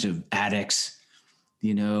there's a bunch of addicts,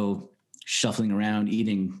 shuffling around,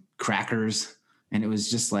 eating crackers. And it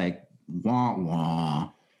was just like, wah, wah.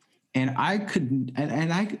 And I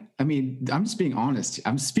mean, I'm just being honest.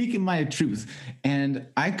 I'm speaking my truth. And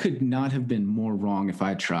I could not have been more wrong if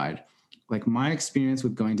I tried. Like my experience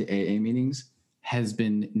with going to AA meetings has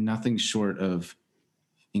been nothing short of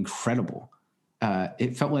incredible.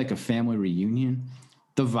 It felt like a family reunion.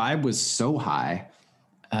 The vibe was so high.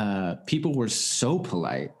 People were so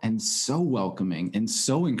polite and so welcoming and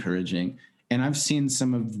so encouraging. And I've seen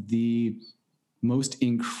some of the most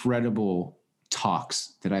incredible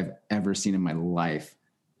talks that I've ever seen in my life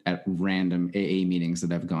at random AA meetings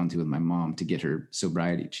that I've gone to with my mom to get her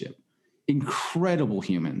sobriety chip. Incredible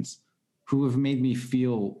humans who have made me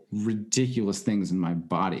feel ridiculous things in my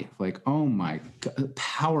body. Like, oh my God,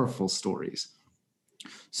 powerful stories.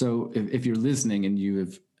 So if you're listening and you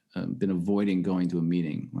have been avoiding going to a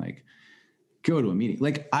meeting, like go to a meeting.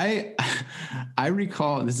 Like I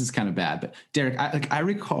recall, this is kind of bad, but Derek, I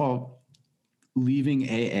recall leaving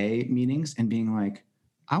AA meetings and being like,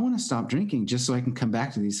 I want to stop drinking just so I can come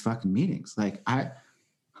back to these fucking meetings. Like I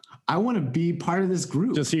want to be part of this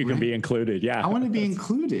group. Just so you can be included. Yeah. I want to be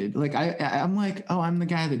included. Like I'm like, oh, I'm the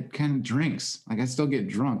guy that kind of drinks. Like I still get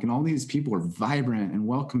drunk and all these people are vibrant and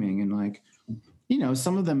welcoming. And like,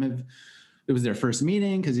 some of them it was their first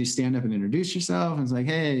meeting because you stand up and introduce yourself. And it's like,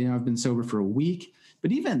 hey, I've been sober for a week.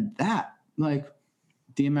 But even that, like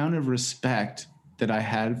the amount of respect that I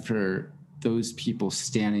had for those people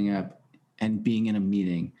standing up and being in a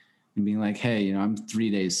meeting and being like, hey, I'm 3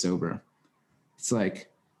 days sober. It's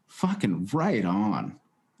like fucking right on.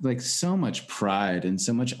 Like so much pride and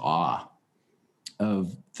so much awe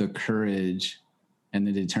of the courage and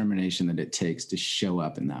the determination that it takes to show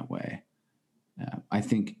up in that way. I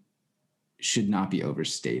think should not be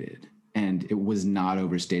overstated. And it was not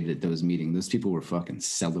overstated at those meetings. Those people were fucking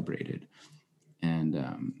celebrated. And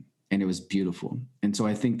it was beautiful. And so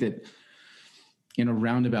I think that in a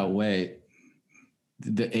roundabout way,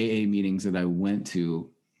 the AA meetings that I went to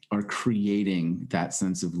are creating that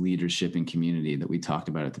sense of leadership and community that we talked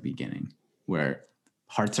about at the beginning, where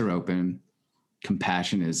hearts are open,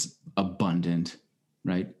 compassion is abundant,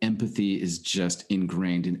 right? Empathy is just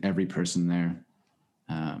ingrained in every person there.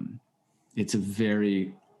 It's a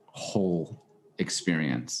very whole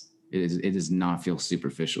experience. It does not feel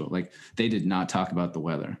superficial. Like they did not talk about the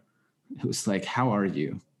weather. It was like, how are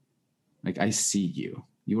you? Like, I see you.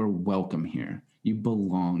 You are welcome here. You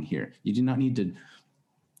belong here. You do not need to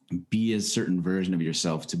be a certain version of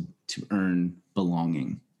yourself to earn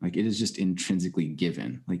belonging. Like it is just intrinsically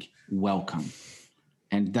given, like welcome.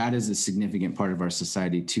 And that is a significant part of our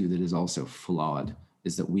society too, that is also flawed,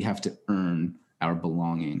 is that we have to earn our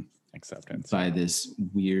belonging. Acceptance. By this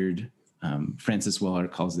weird, Francis Weller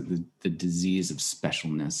calls it the disease of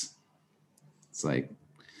specialness. It's like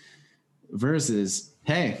versus,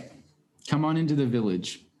 hey, come on into the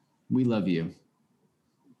village. We love you.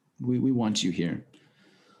 We want you here.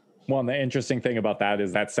 Well, and the interesting thing about that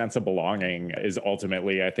is that sense of belonging is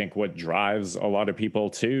ultimately, I think, what drives a lot of people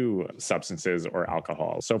to substances or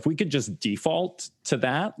alcohol. So if we could just default to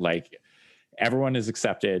that, like everyone is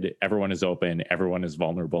accepted, everyone is open, everyone is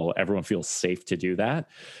vulnerable, everyone feels safe to do that,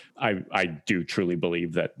 I do truly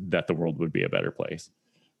believe that the world would be a better place.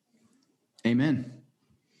 Amen.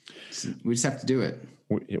 We just have to do it.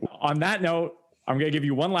 On that note, I'm going to give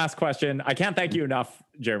you one last question. I can't thank you enough,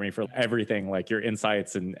 Jeremy, for everything, like your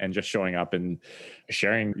insights and just showing up and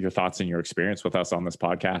sharing your thoughts and your experience with us on this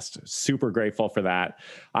podcast. Super grateful for that.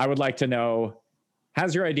 I would like to know,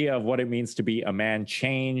 has your idea of what it means to be a man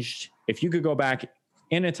changed? If you could go back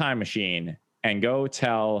in a time machine and go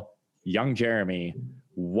tell young Jeremy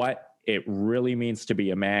what it really means to be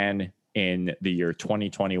a man in the year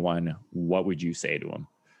 2021, what would you say to him?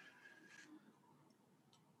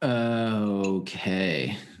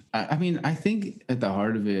 Okay. I mean, I think at the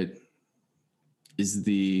heart of it is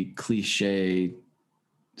the cliche,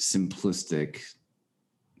 simplistic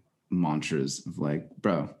mantras of like,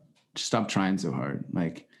 bro, just stop trying so hard.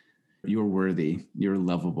 Like, you're worthy, you're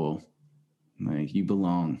lovable, like you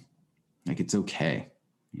belong, like it's okay,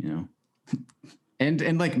 you know?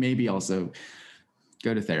 and like maybe also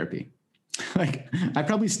go to therapy. Like, I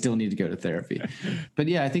probably still need to go to therapy. But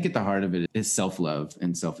yeah, I think at the heart of it is self-love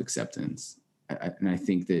and self-acceptance. And I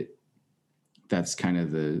think that that's kind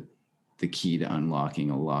of the key to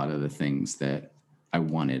unlocking a lot of the things that I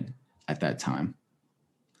wanted at that time.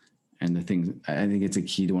 And I think it's a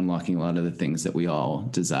key to unlocking a lot of the things that we all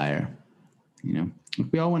desire. You know,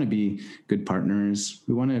 we all want to be good partners.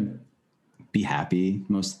 We want to be happy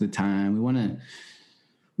most of the time. We want to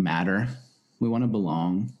matter. We want to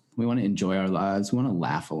belong. We want to enjoy our lives. We want to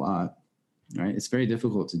laugh a lot, right? It's very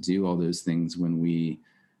difficult to do all those things when we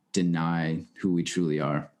deny who we truly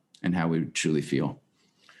are and how we truly feel.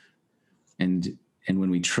 And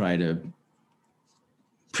when we try to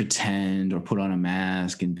pretend or put on a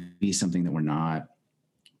mask and be something that we're not,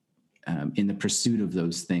 in the pursuit of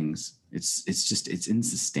those things, it's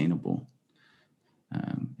insustainable.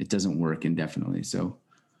 It doesn't work indefinitely. So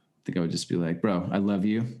I think I would just be like, bro, I love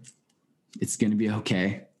you. It's going to be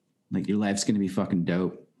okay. Like, your life's going to be fucking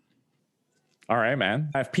dope. All right, man.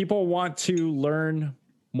 If people want to learn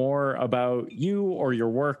more about you or your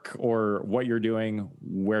work or what you're doing,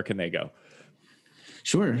 where can they go?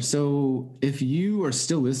 Sure. So if you are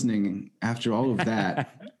still listening after all of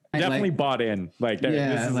that, definitely bought in. Like,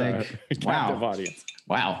 this is like, a captive audience.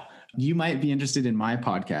 Wow. You might be interested in my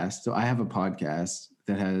podcast. So I have a podcast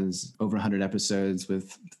that has over 100 episodes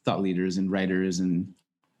with thought leaders and writers and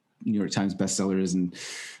New York Times bestsellers, and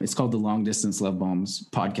it's called the Long Distance Love Bombs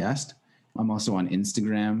podcast. I'm also on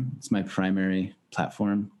Instagram. It's my primary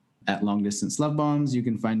platform at Long Distance Love Bombs. You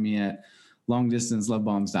can find me at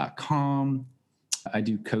longdistancelovebombs.com. I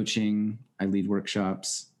do coaching. I lead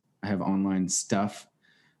workshops. I have online stuff.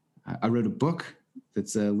 I wrote a book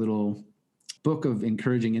that's a little book of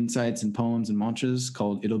encouraging insights and poems and mantras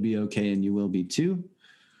called It'll Be Okay and You Will Be Too.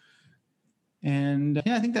 And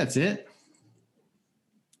yeah, I think that's it.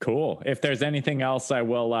 Cool. If there's anything else, I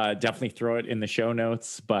will definitely throw it in the show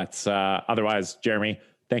notes. But otherwise, Jeremy,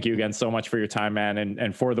 thank you again so much for your time, man,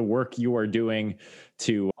 and for the work you are doing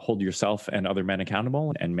to hold yourself and other men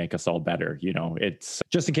accountable and make us all better. You know, it's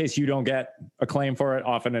just in case you don't get acclaim for it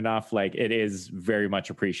often enough, like, it is very much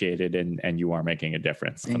appreciated, and you are making a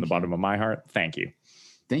difference. From the bottom of my heart. Thank you.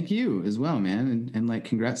 Thank you as well, man. And like,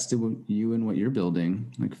 congrats to you and what you're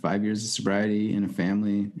building, like 5 years of sobriety and a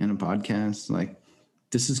family and a podcast. Like,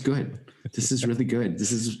 this is good. This is really good.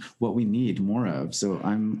 This is what we need more of. So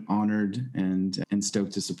I'm honored and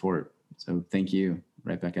stoked to support. So thank you.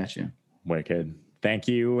 Right back at you. Wicked. Thank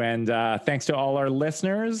you. And thanks to all our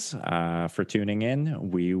listeners for tuning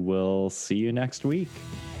in. We will see you next week.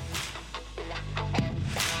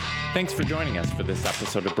 Thanks for joining us for this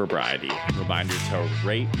episode of Brobriety. Reminder to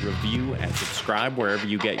rate, review, and subscribe wherever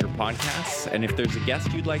you get your podcasts. And if there's a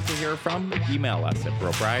guest you'd like to hear from, email us at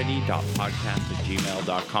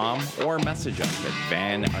brobriety.podcast@gmail.com or message us at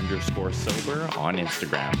van_sober on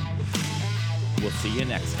Instagram. We'll see you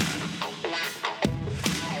next time.